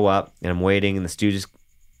 So I show up, and I'm waiting, and the studio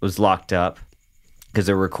was locked up because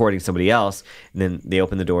they're recording somebody else. And then they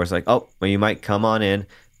open the doors like, oh, well, you might come on in.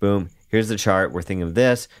 Boom. Here's the chart. We're thinking of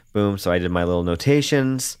this. Boom. So I did my little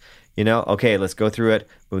notations. Okay, let's go through it.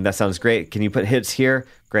 Boom, that sounds great. Can you put hits here?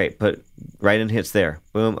 Great, put right in hits there.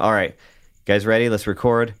 Boom, all right. Guys ready? Let's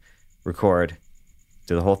record.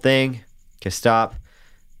 Do the whole thing. Okay, stop.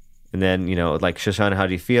 And then, like, Shoshana, how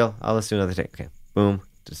do you feel? Oh, let's do another take. Okay, boom.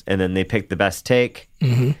 And then they pick the best take.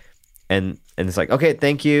 Mm-hmm. And it's like, okay,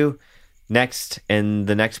 thank you. Next. And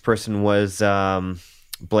the next person was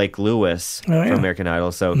Blake Lewis from American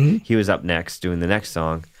Idol. So he was up next doing the next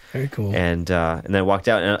song. Very cool. And then I walked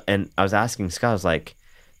out, and I was asking Scott, I was like,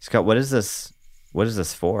 Scott, what is this what is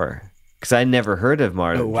this for? Because I never heard of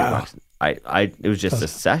Modern Jukebox. It was just a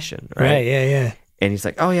session, Right, yeah. And he's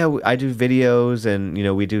like, oh yeah, I do videos, and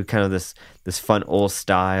we do kind of this fun old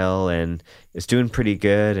style, and it's doing pretty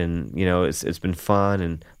good, and it's been fun,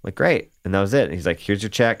 and I'm like, great, and that was it. And he's like, here's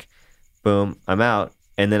your check, boom, I'm out.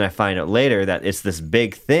 And then I find out later that it's this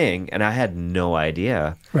big thing, and I had no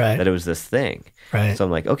idea that it was this thing. Right. So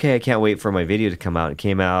I'm like, okay, I can't wait for my video to come out. It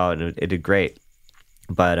came out, and it did great.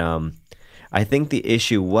 But I think the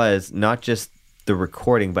issue was not just the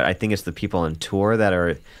recording, but I think it's the people on tour that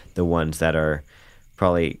are the ones that are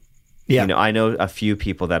probably, I know a few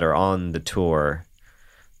people that are on the tour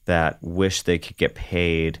that wish they could get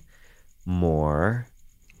paid more.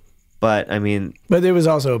 But I mean, but it was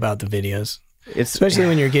also about the videos. Especially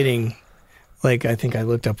when you're getting, like, I think I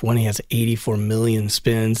looked up one, he has 84 million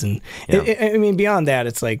spins. And I mean, beyond that,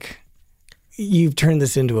 it's like you've turned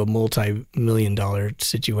this into a multi-million-dollar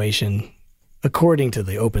situation, according to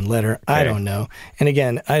the open letter. Okay. I don't know. And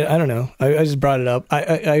again, I don't know. I just brought it up.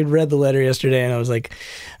 I read the letter yesterday, and I was like,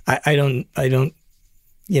 I don't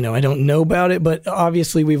know about it, but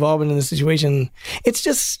obviously we've all been in this situation.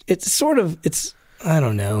 I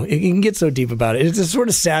don't know. You can get so deep about it. It's just sort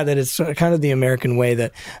of sad that it's kind of the American way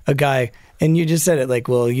that a guy, and you just said it like,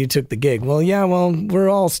 well, you took the gig. Well, yeah, we're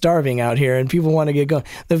all starving out here and people want to get going.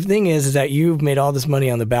 The thing is that you've made all this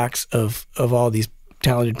money on the backs of all these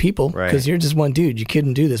talented people because you're just one dude. You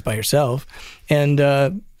couldn't do this by yourself. And,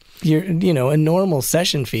 a normal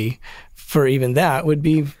session fee for even that would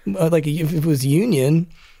be like if it was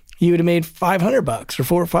union, you would have made $500 or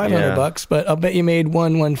 $400 or $500, but I'll bet you made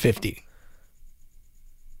 $150.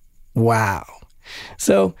 Wow.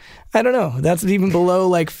 So I don't know. That's even below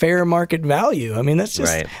like fair market value. I mean, that's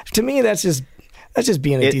just to me. That's just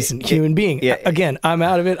being a decent human being. Yeah. Again, I'm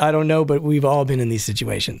out of it. I don't know, but we've all been in these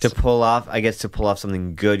situations. To pull off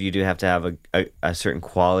something good, you do have to have a certain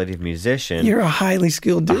quality of musician. You're a highly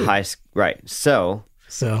skilled dude. So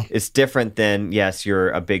it's different than, yes,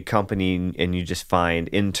 you're a big company and you just find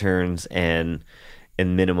interns and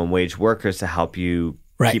minimum wage workers to help you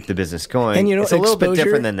keep the business going. And it's a little bit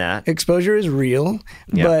different than that. Exposure is real,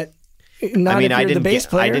 but not if you're the bass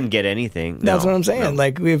player. I didn't get anything. That's what I'm saying. No.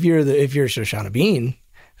 Like if you're Shoshana Bean,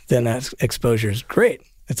 then that exposure is great.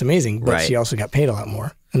 It's amazing. But she also got paid a lot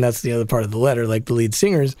more. And that's the other part of the letter. Like the lead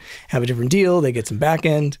singers have a different deal. They get some back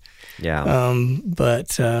end. Yeah.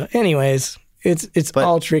 Anyways, it's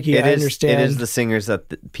all tricky. I understand. It is the singers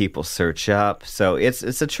that people search up, so it's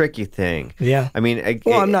a tricky thing. Yeah. I mean,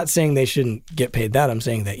 I'm not saying they shouldn't get paid that. I'm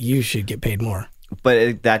saying that you should get paid more.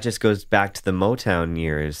 But that just goes back to the Motown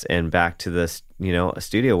years and back to this, a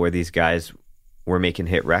studio where these guys were making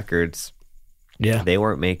hit records. Yeah. They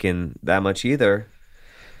weren't making that much either,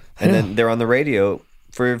 and then they're on the radio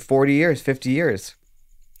for 40 years, 50 years.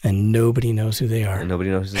 And nobody knows who they are. And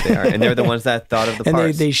they're the ones that thought of the parts.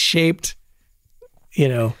 And they shaped...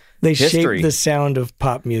 they shaped the sound of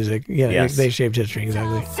pop music. They shaped history,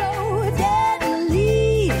 exactly. So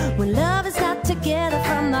deadly when love is not together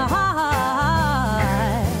from the heart.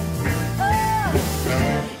 Oh,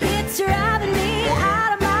 it's driving me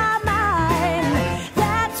out of my mind.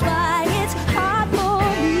 That's why it's hard for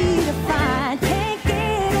me to find. Can't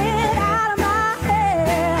get it out of my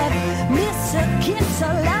head. Miss a kiss a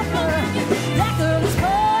lover. That girl is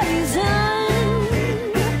poison.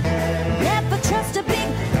 Trust a big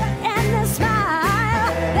and a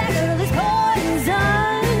smile. That girl is poison.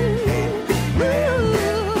 Ooh.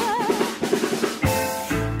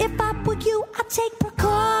 If I were you, I'd take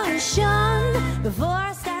precaution before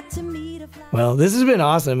I start to meet a fly. Well, this has been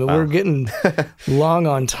awesome. We're getting long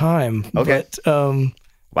on time. Okay. But,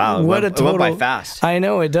 wow, it went by fast. I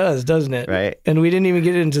know it does, doesn't it? Right. And we didn't even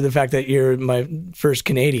get into the fact that you're my first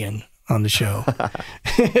Canadian on the show. Well,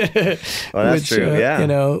 that's true.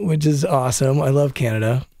 Yeah. Which is awesome. I love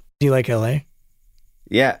Canada. Do you like LA?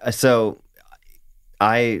 Yeah. So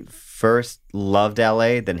I first loved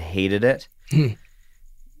LA, then hated it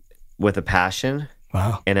with a passion.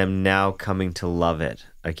 Wow. And I'm now coming to love it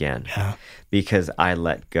again because I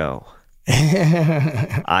let go.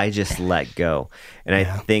 I just let go. And I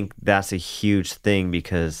think that's a huge thing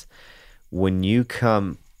because when you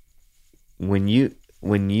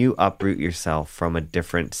uproot yourself from a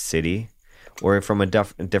different city or from a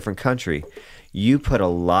different country, you put a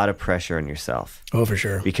lot of pressure on yourself. Oh, for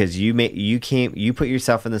sure. Because you put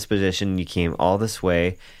yourself in this position, you came all this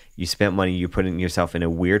way, you spent money, you're putting yourself in a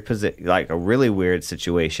weird position, like a really weird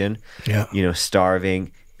situation,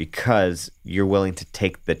 starving because you're willing to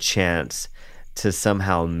take the chance to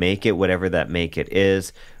somehow make it, whatever that make it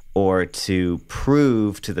is, or to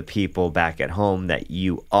prove to the people back at home that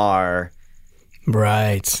you are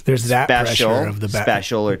Right. There's that pressure of the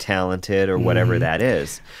special or talented or whatever that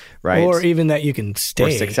is, right? Or even that you can stay.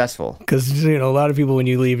 Or successful. Because, a lot of people, when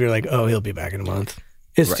you leave, you're like, oh, he'll be back in a month.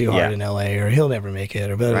 It's too hard in LA, or he'll never make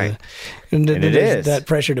it, or blah, blah, blah. And it is. That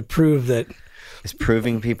pressure to prove that. It's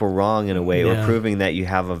proving people wrong in a way, or proving that you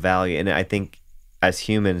have a value. And I think as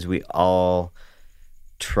humans, we all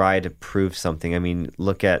try to prove something. I mean,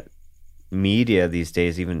 look at media these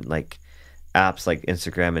days, even like apps like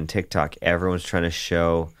Instagram and TikTok. Everyone's trying to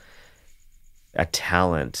show a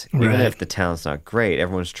talent, even if the talent's not great.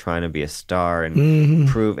 Everyone's trying to be a star and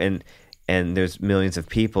prove. And there's millions of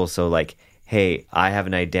people. So like, hey, I have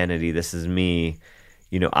an identity. This is me.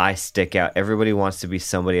 I stick out. Everybody wants to be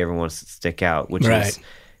somebody. Everyone wants to stick out, which is...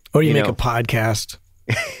 Or you make a podcast.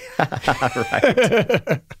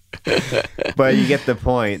 Right. But you get the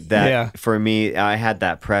point that for me, I had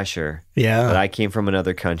that pressure. Yeah. But I came from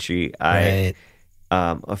another country. I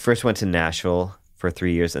first went to Nashville for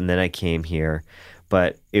 3 years, and then I came here.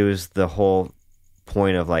 But it was the whole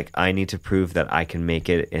point of like, I need to prove that I can make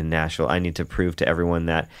it in Nashville. I need to prove to everyone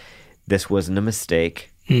that this wasn't a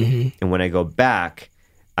mistake. And when I go back,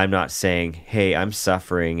 I'm not saying, hey, I'm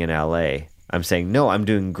suffering in LA. I'm saying, no, I'm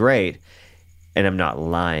doing great, and I'm not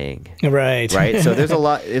lying. Right. So there's a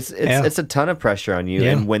lot. It's a ton of pressure on you.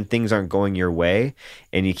 And when things aren't going your way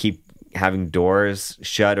and you keep having doors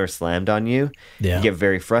shut or slammed on you, you get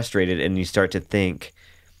very frustrated, and you start to think,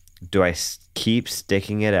 do I keep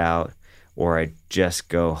sticking it out, or I just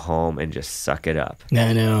go home and just suck it up?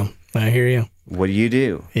 I know. I hear you. What do you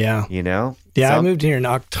do? Yeah. Yeah, I moved here in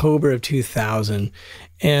October of 2000,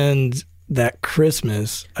 and that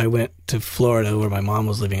Christmas, I went to Florida where my mom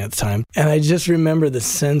was living at the time. And I just remember the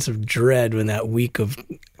sense of dread when that week of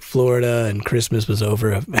Florida and Christmas was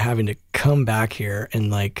over, of having to come back here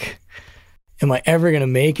and like, am I ever going to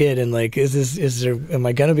make it? And like, am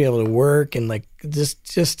I going to be able to work? And like,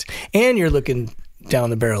 and you're looking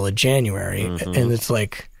down the barrel of January, and it's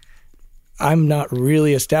like, I'm not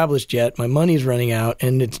really established yet. My money's running out,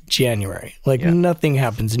 and it's January. Like nothing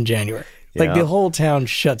happens in January. Like the whole town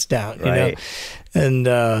shuts down, you know?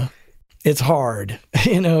 And it's hard.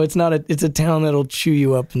 It's a town that'll chew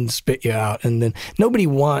you up and spit you out. And then nobody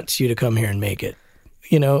wants you to come here and make it,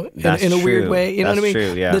 in a weird way. You know what I mean?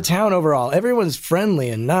 True, yeah. The town overall, everyone's friendly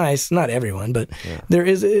and nice. Not everyone, but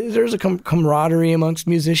there's a camaraderie amongst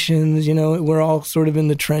musicians. We're all sort of in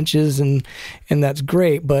the trenches, and that's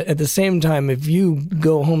great. But at the same time, if you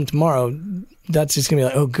go home tomorrow, that's just gonna be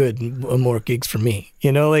like, oh, good, more gigs for me.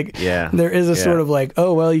 There is a sort of like,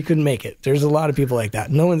 oh, well, you couldn't make it. There's a lot of people like that.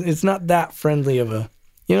 It's not that friendly of a,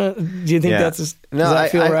 do you think does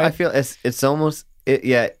that feel right? I feel it's almost,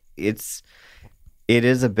 it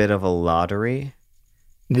is a bit of a lottery.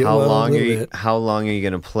 How long are you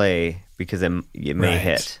gonna play? Because it may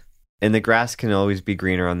hit. And the grass can always be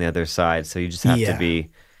greener on the other side. So you just have to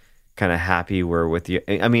be kind of happy we're with you.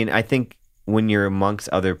 I mean, I think when you're amongst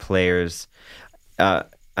other players,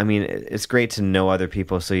 it's great to know other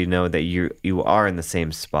people, so you know that you are in the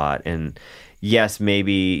same spot. And yes,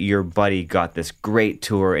 maybe your buddy got this great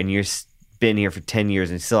tour, and you're been here for 10 years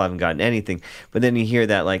and still haven't gotten anything. But then you hear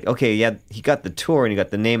that, like, okay, yeah, he got the tour and he got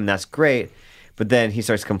the name, and that's great. But then he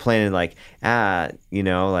starts complaining, like,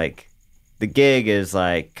 like the gig is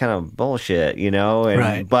like kind of bullshit,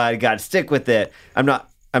 but I got to stick with it. I'm not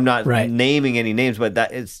naming any names, but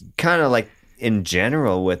that it's kind of like in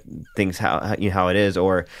general with things how it is.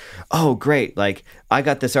 Or, oh, great, like I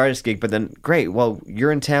got this artist gig, but then great, well,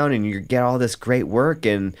 you're in town and you get all this great work,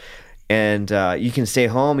 and you can stay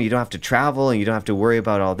home, and you don't have to travel, and you don't have to worry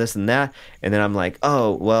about all this and that. And then I'm like,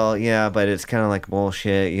 oh, well, yeah, but it's kind of like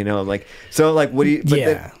bullshit, like, so like, what do you?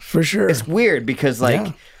 But for sure. It's weird because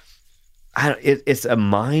like, it's a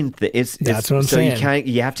mind that that's what I'm saying.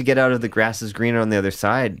 You have to get out of the grass is greener on the other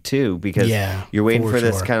side too, because you're waiting for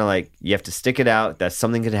this kind of like, you have to stick it out. That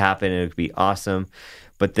something could happen and it could be awesome.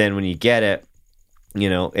 But then when you get it,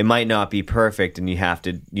 it might not be perfect, and you have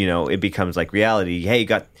to, it becomes like reality. Hey,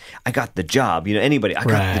 I got the job. Anybody, I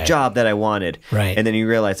got the job that I wanted. Right. And then you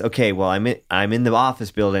realize, okay, well, I'm in the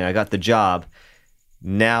office building. I got the job.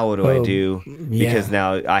 Now what do I do? Because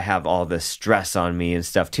now I have all this stress on me and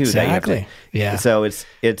stuff too. Exactly. So it's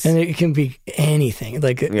and it can be anything.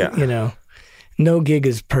 Like no gig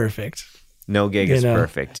is perfect. No gig is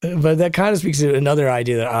perfect. But that kind of speaks to another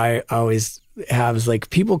idea that I always have, is like,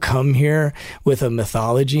 people come here with a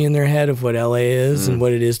mythology in their head of what LA is and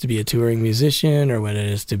what it is to be a touring musician, or what it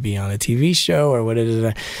is to be on a TV show, or what it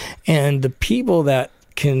is. And the people that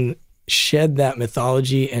can shed that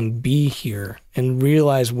mythology and be here and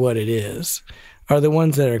realize what it is are the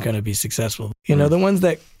ones that are going to be successful. The ones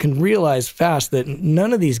that can realize fast that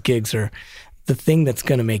none of these gigs are the thing that's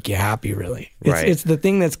going to make you happy, really. Right. It's the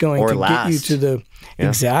thing that's going to get you to the... Yeah.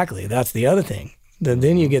 Exactly. That's the other thing.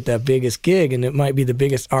 Then you get that biggest gig, and it might be the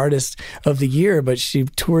biggest artist of the year, but she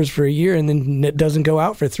tours for a year and then it doesn't go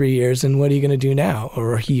out for 3 years. And what are you going to do now?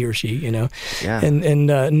 Or he or she, you know? Yeah. And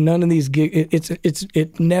none of these gigs,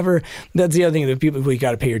 it never, that's the other thing that people, you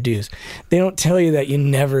got to pay your dues. They don't tell you that you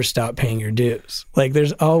never stop paying your dues. Like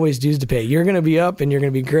there's always dues to pay. You're going to be up and you're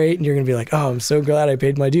going to be great and you're going to be like, oh, I'm so glad I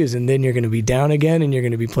paid my dues. And then you're going to be down again and you're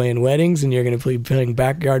going to be playing weddings and you're going to be playing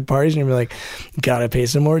backyard parties and you're like, got to pay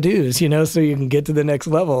some more dues, you know, so you can get to the next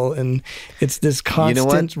level. And it's this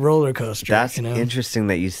constant roller coaster. That's interesting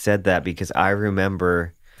that you said that, because I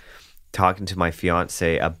remember talking to my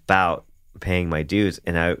fiance about paying my dues.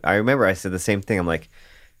 And I remember I said the same thing. I'm like,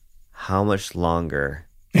 how much longer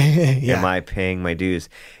am I paying my dues?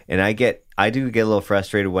 And I do get a little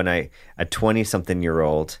frustrated when a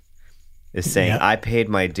 20-something-year-old is saying, I paid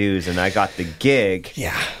my dues and I got the gig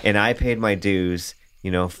and I paid my dues,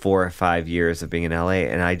 4 or 5 years of being in LA.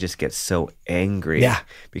 And I just get so angry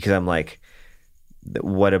because I'm like,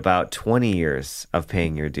 what about 20 years of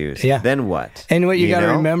paying your dues? Yeah. Then what? And what you got to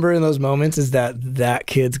remember in those moments is that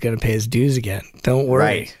kid's going to pay his dues again. Don't worry.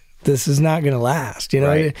 Right. This is not going to last,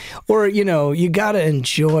 Right. Or, you got to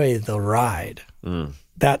enjoy the ride.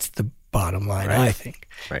 That's the bottom line, I think.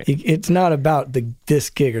 Right. It's not about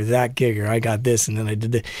this gig or that gig or I got this and then I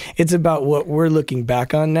did this. It's about what we're looking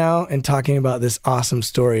back on now and talking about this awesome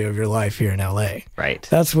story of your life here in LA. Right.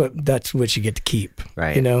 That's what you get to keep.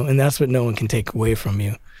 Right. And that's what no one can take away from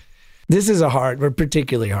you. This is a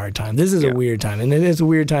particularly hard time. This is a weird time. And it is a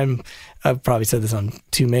weird time. I've probably said this on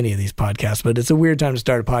too many of these podcasts, but it's a weird time to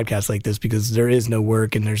start a podcast like this because there is no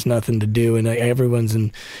work and there's nothing to do and everyone's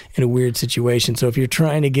in a weird situation. So if you're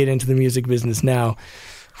trying to get into the music business now,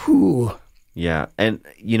 whew. Yeah. And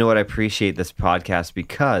you know what? I appreciate this podcast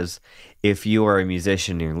because if you are a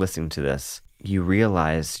musician and you're listening to this, you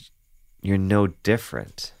realize you're no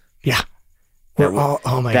different. Yeah. We're all,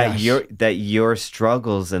 oh my gosh. That your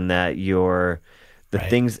struggles and that the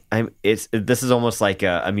things this is almost like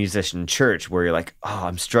a musician church where you're like, oh,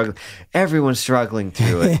 I'm struggling. Everyone's struggling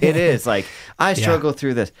through it. It is like, I struggle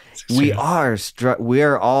through this. We are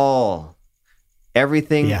all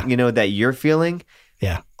everything, that you're feeling.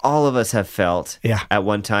 Yeah. All of us have felt at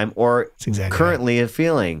one time or currently a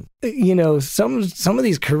feeling. Some of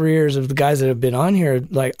these careers of the guys that have been on here,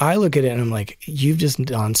 like I look at it and I'm like, you've just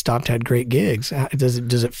non-stopped had great gigs.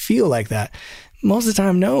 Does it feel like that? Most of the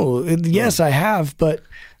time, no. Yes, I have. But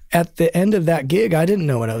at the end of that gig, I didn't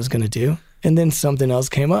know what I was going to do. And then something else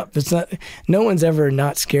came up. No one's ever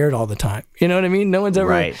not scared all the time. You know what I mean? No one's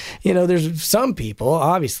ever, there's some people,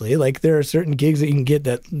 obviously, like there are certain gigs that you can get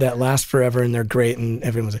that last forever and they're great and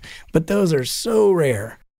but those are so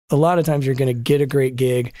rare. A lot of times you're going to get a great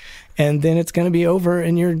gig and then it's going to be over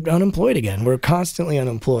and you're unemployed again. We're constantly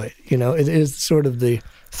unemployed. It is sort of the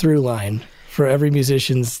through line for every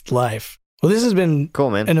musician's life. Well, this has been cool,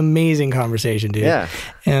 man. An amazing conversation, dude. Yeah.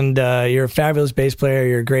 And you're a fabulous bass player.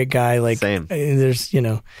 You're a great guy. Like, same. There's,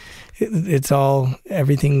 it's all,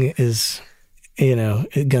 everything is, going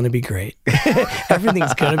to be great.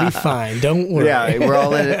 Everything's going to be fine. Don't worry. Yeah, we're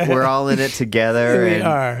all in it together. We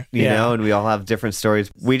are. And we all have different stories.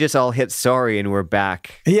 We just all hit sorry and we're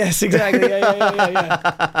back. Yes, exactly.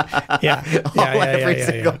 Yeah. Every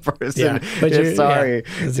single person is sorry.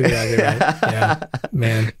 Yeah, that's exactly right. Yeah,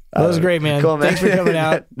 man. That was great, man. Cool, man. Thanks for coming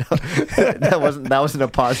out. That wasn't a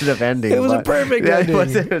positive ending. It was a perfect ending. It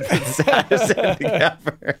wasn't the saddest ending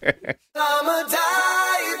ever. I'm a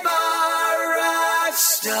dive bar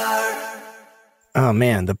star. Oh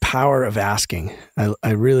man, the power of asking.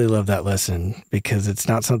 I really love that lesson because it's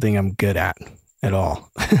not something I'm good at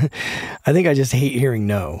all. I think I just hate hearing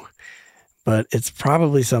no. But it's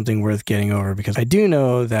probably something worth getting over because I do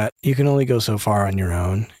know that you can only go so far on your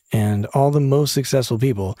own. And all the most successful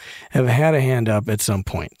people have had a hand up at some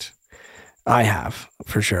point. I have,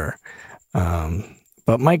 for sure.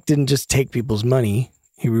 But Mike didn't just take people's money.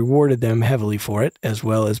 He rewarded them heavily for it, as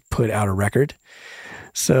well as put out a record.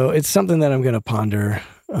 So it's something that I'm going to ponder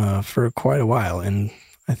for quite a while. And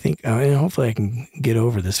I think, and hopefully I can get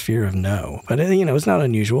over this fear of no. But, it's not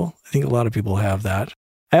unusual. I think a lot of people have that.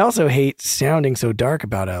 I also hate sounding so dark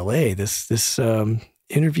about LA. This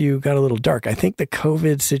interview got a little dark. I think the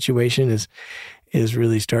COVID situation is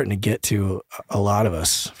really starting to get to a lot of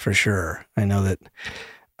us for sure. I know that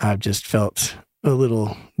I've just felt a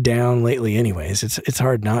little down lately anyways. It's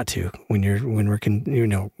hard not to when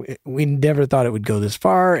we never thought it would go this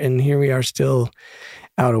far and here we are still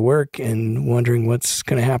out of work and wondering what's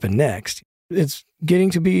going to happen next. It's getting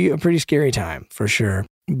to be a pretty scary time for sure.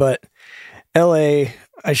 But LA,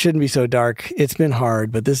 I shouldn't be so dark. It's been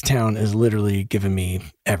hard, but this town has literally given me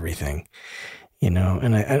everything, and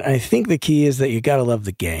I think the key is that you got to love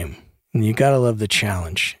the game and you got to love the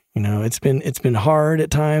challenge. It's been hard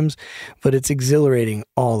at times, but it's exhilarating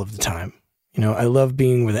all of the time. I love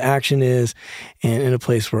being where the action is and in a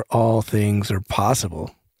place where all things are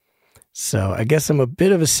possible. So I guess I'm a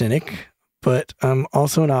bit of a cynic, but I'm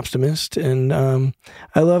also an optimist, and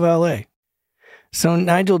I love LA. So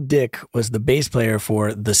Nigel Dick was the bass player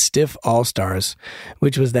for the Stiff All-Stars,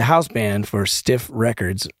 which was the house band for Stiff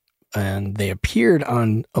Records, and they appeared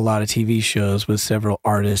on a lot of TV shows with several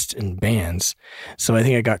artists and bands. So I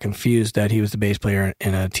think I got confused that he was the bass player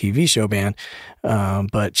in a TV show band,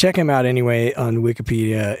 but check him out anyway on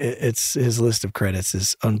Wikipedia. His list of credits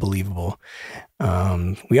is unbelievable.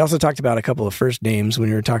 We also talked about a couple of first names when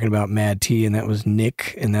we were talking about Mad T, and that was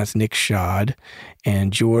Nick, and that's Nick Schad,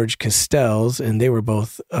 and George Castells, and they were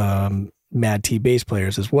both Mad T bass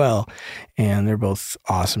players as well, and they're both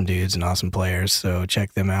awesome dudes and awesome players, so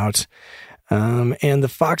check them out. And the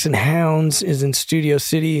Fox and Hounds is in Studio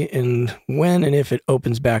City, and when and if it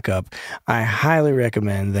opens back up, I highly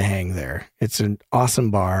recommend the hang there. It's an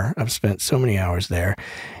awesome bar. I've spent so many hours there,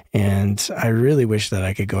 and I really wish that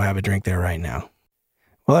I could go have a drink there right now.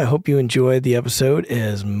 Well, I hope you enjoyed the episode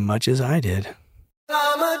as much as I did.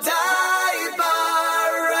 I'm a dive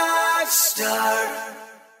bar rock star.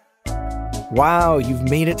 Wow, you've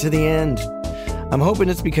made it to the end. I'm hoping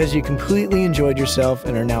it's because you completely enjoyed yourself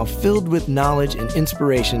and are now filled with knowledge and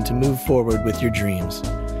inspiration to move forward with your dreams.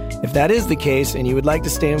 If that is the case and you would like to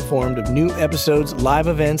stay informed of new episodes, live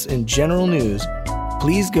events, and general news,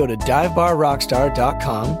 please go to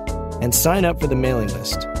divebarrockstar.com and sign up for the mailing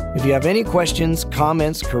list. If you have any questions,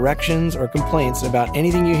 comments, corrections, or complaints about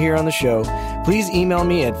anything you hear on the show, please email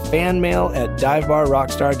me at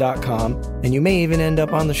fanmail@divebarrockstar.com, and you may even end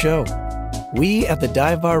up on the show. We at the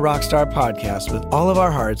Dive Bar Rockstar podcast, with all of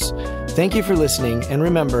our hearts, thank you for listening, and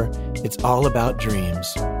remember, it's all about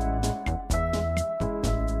dreams.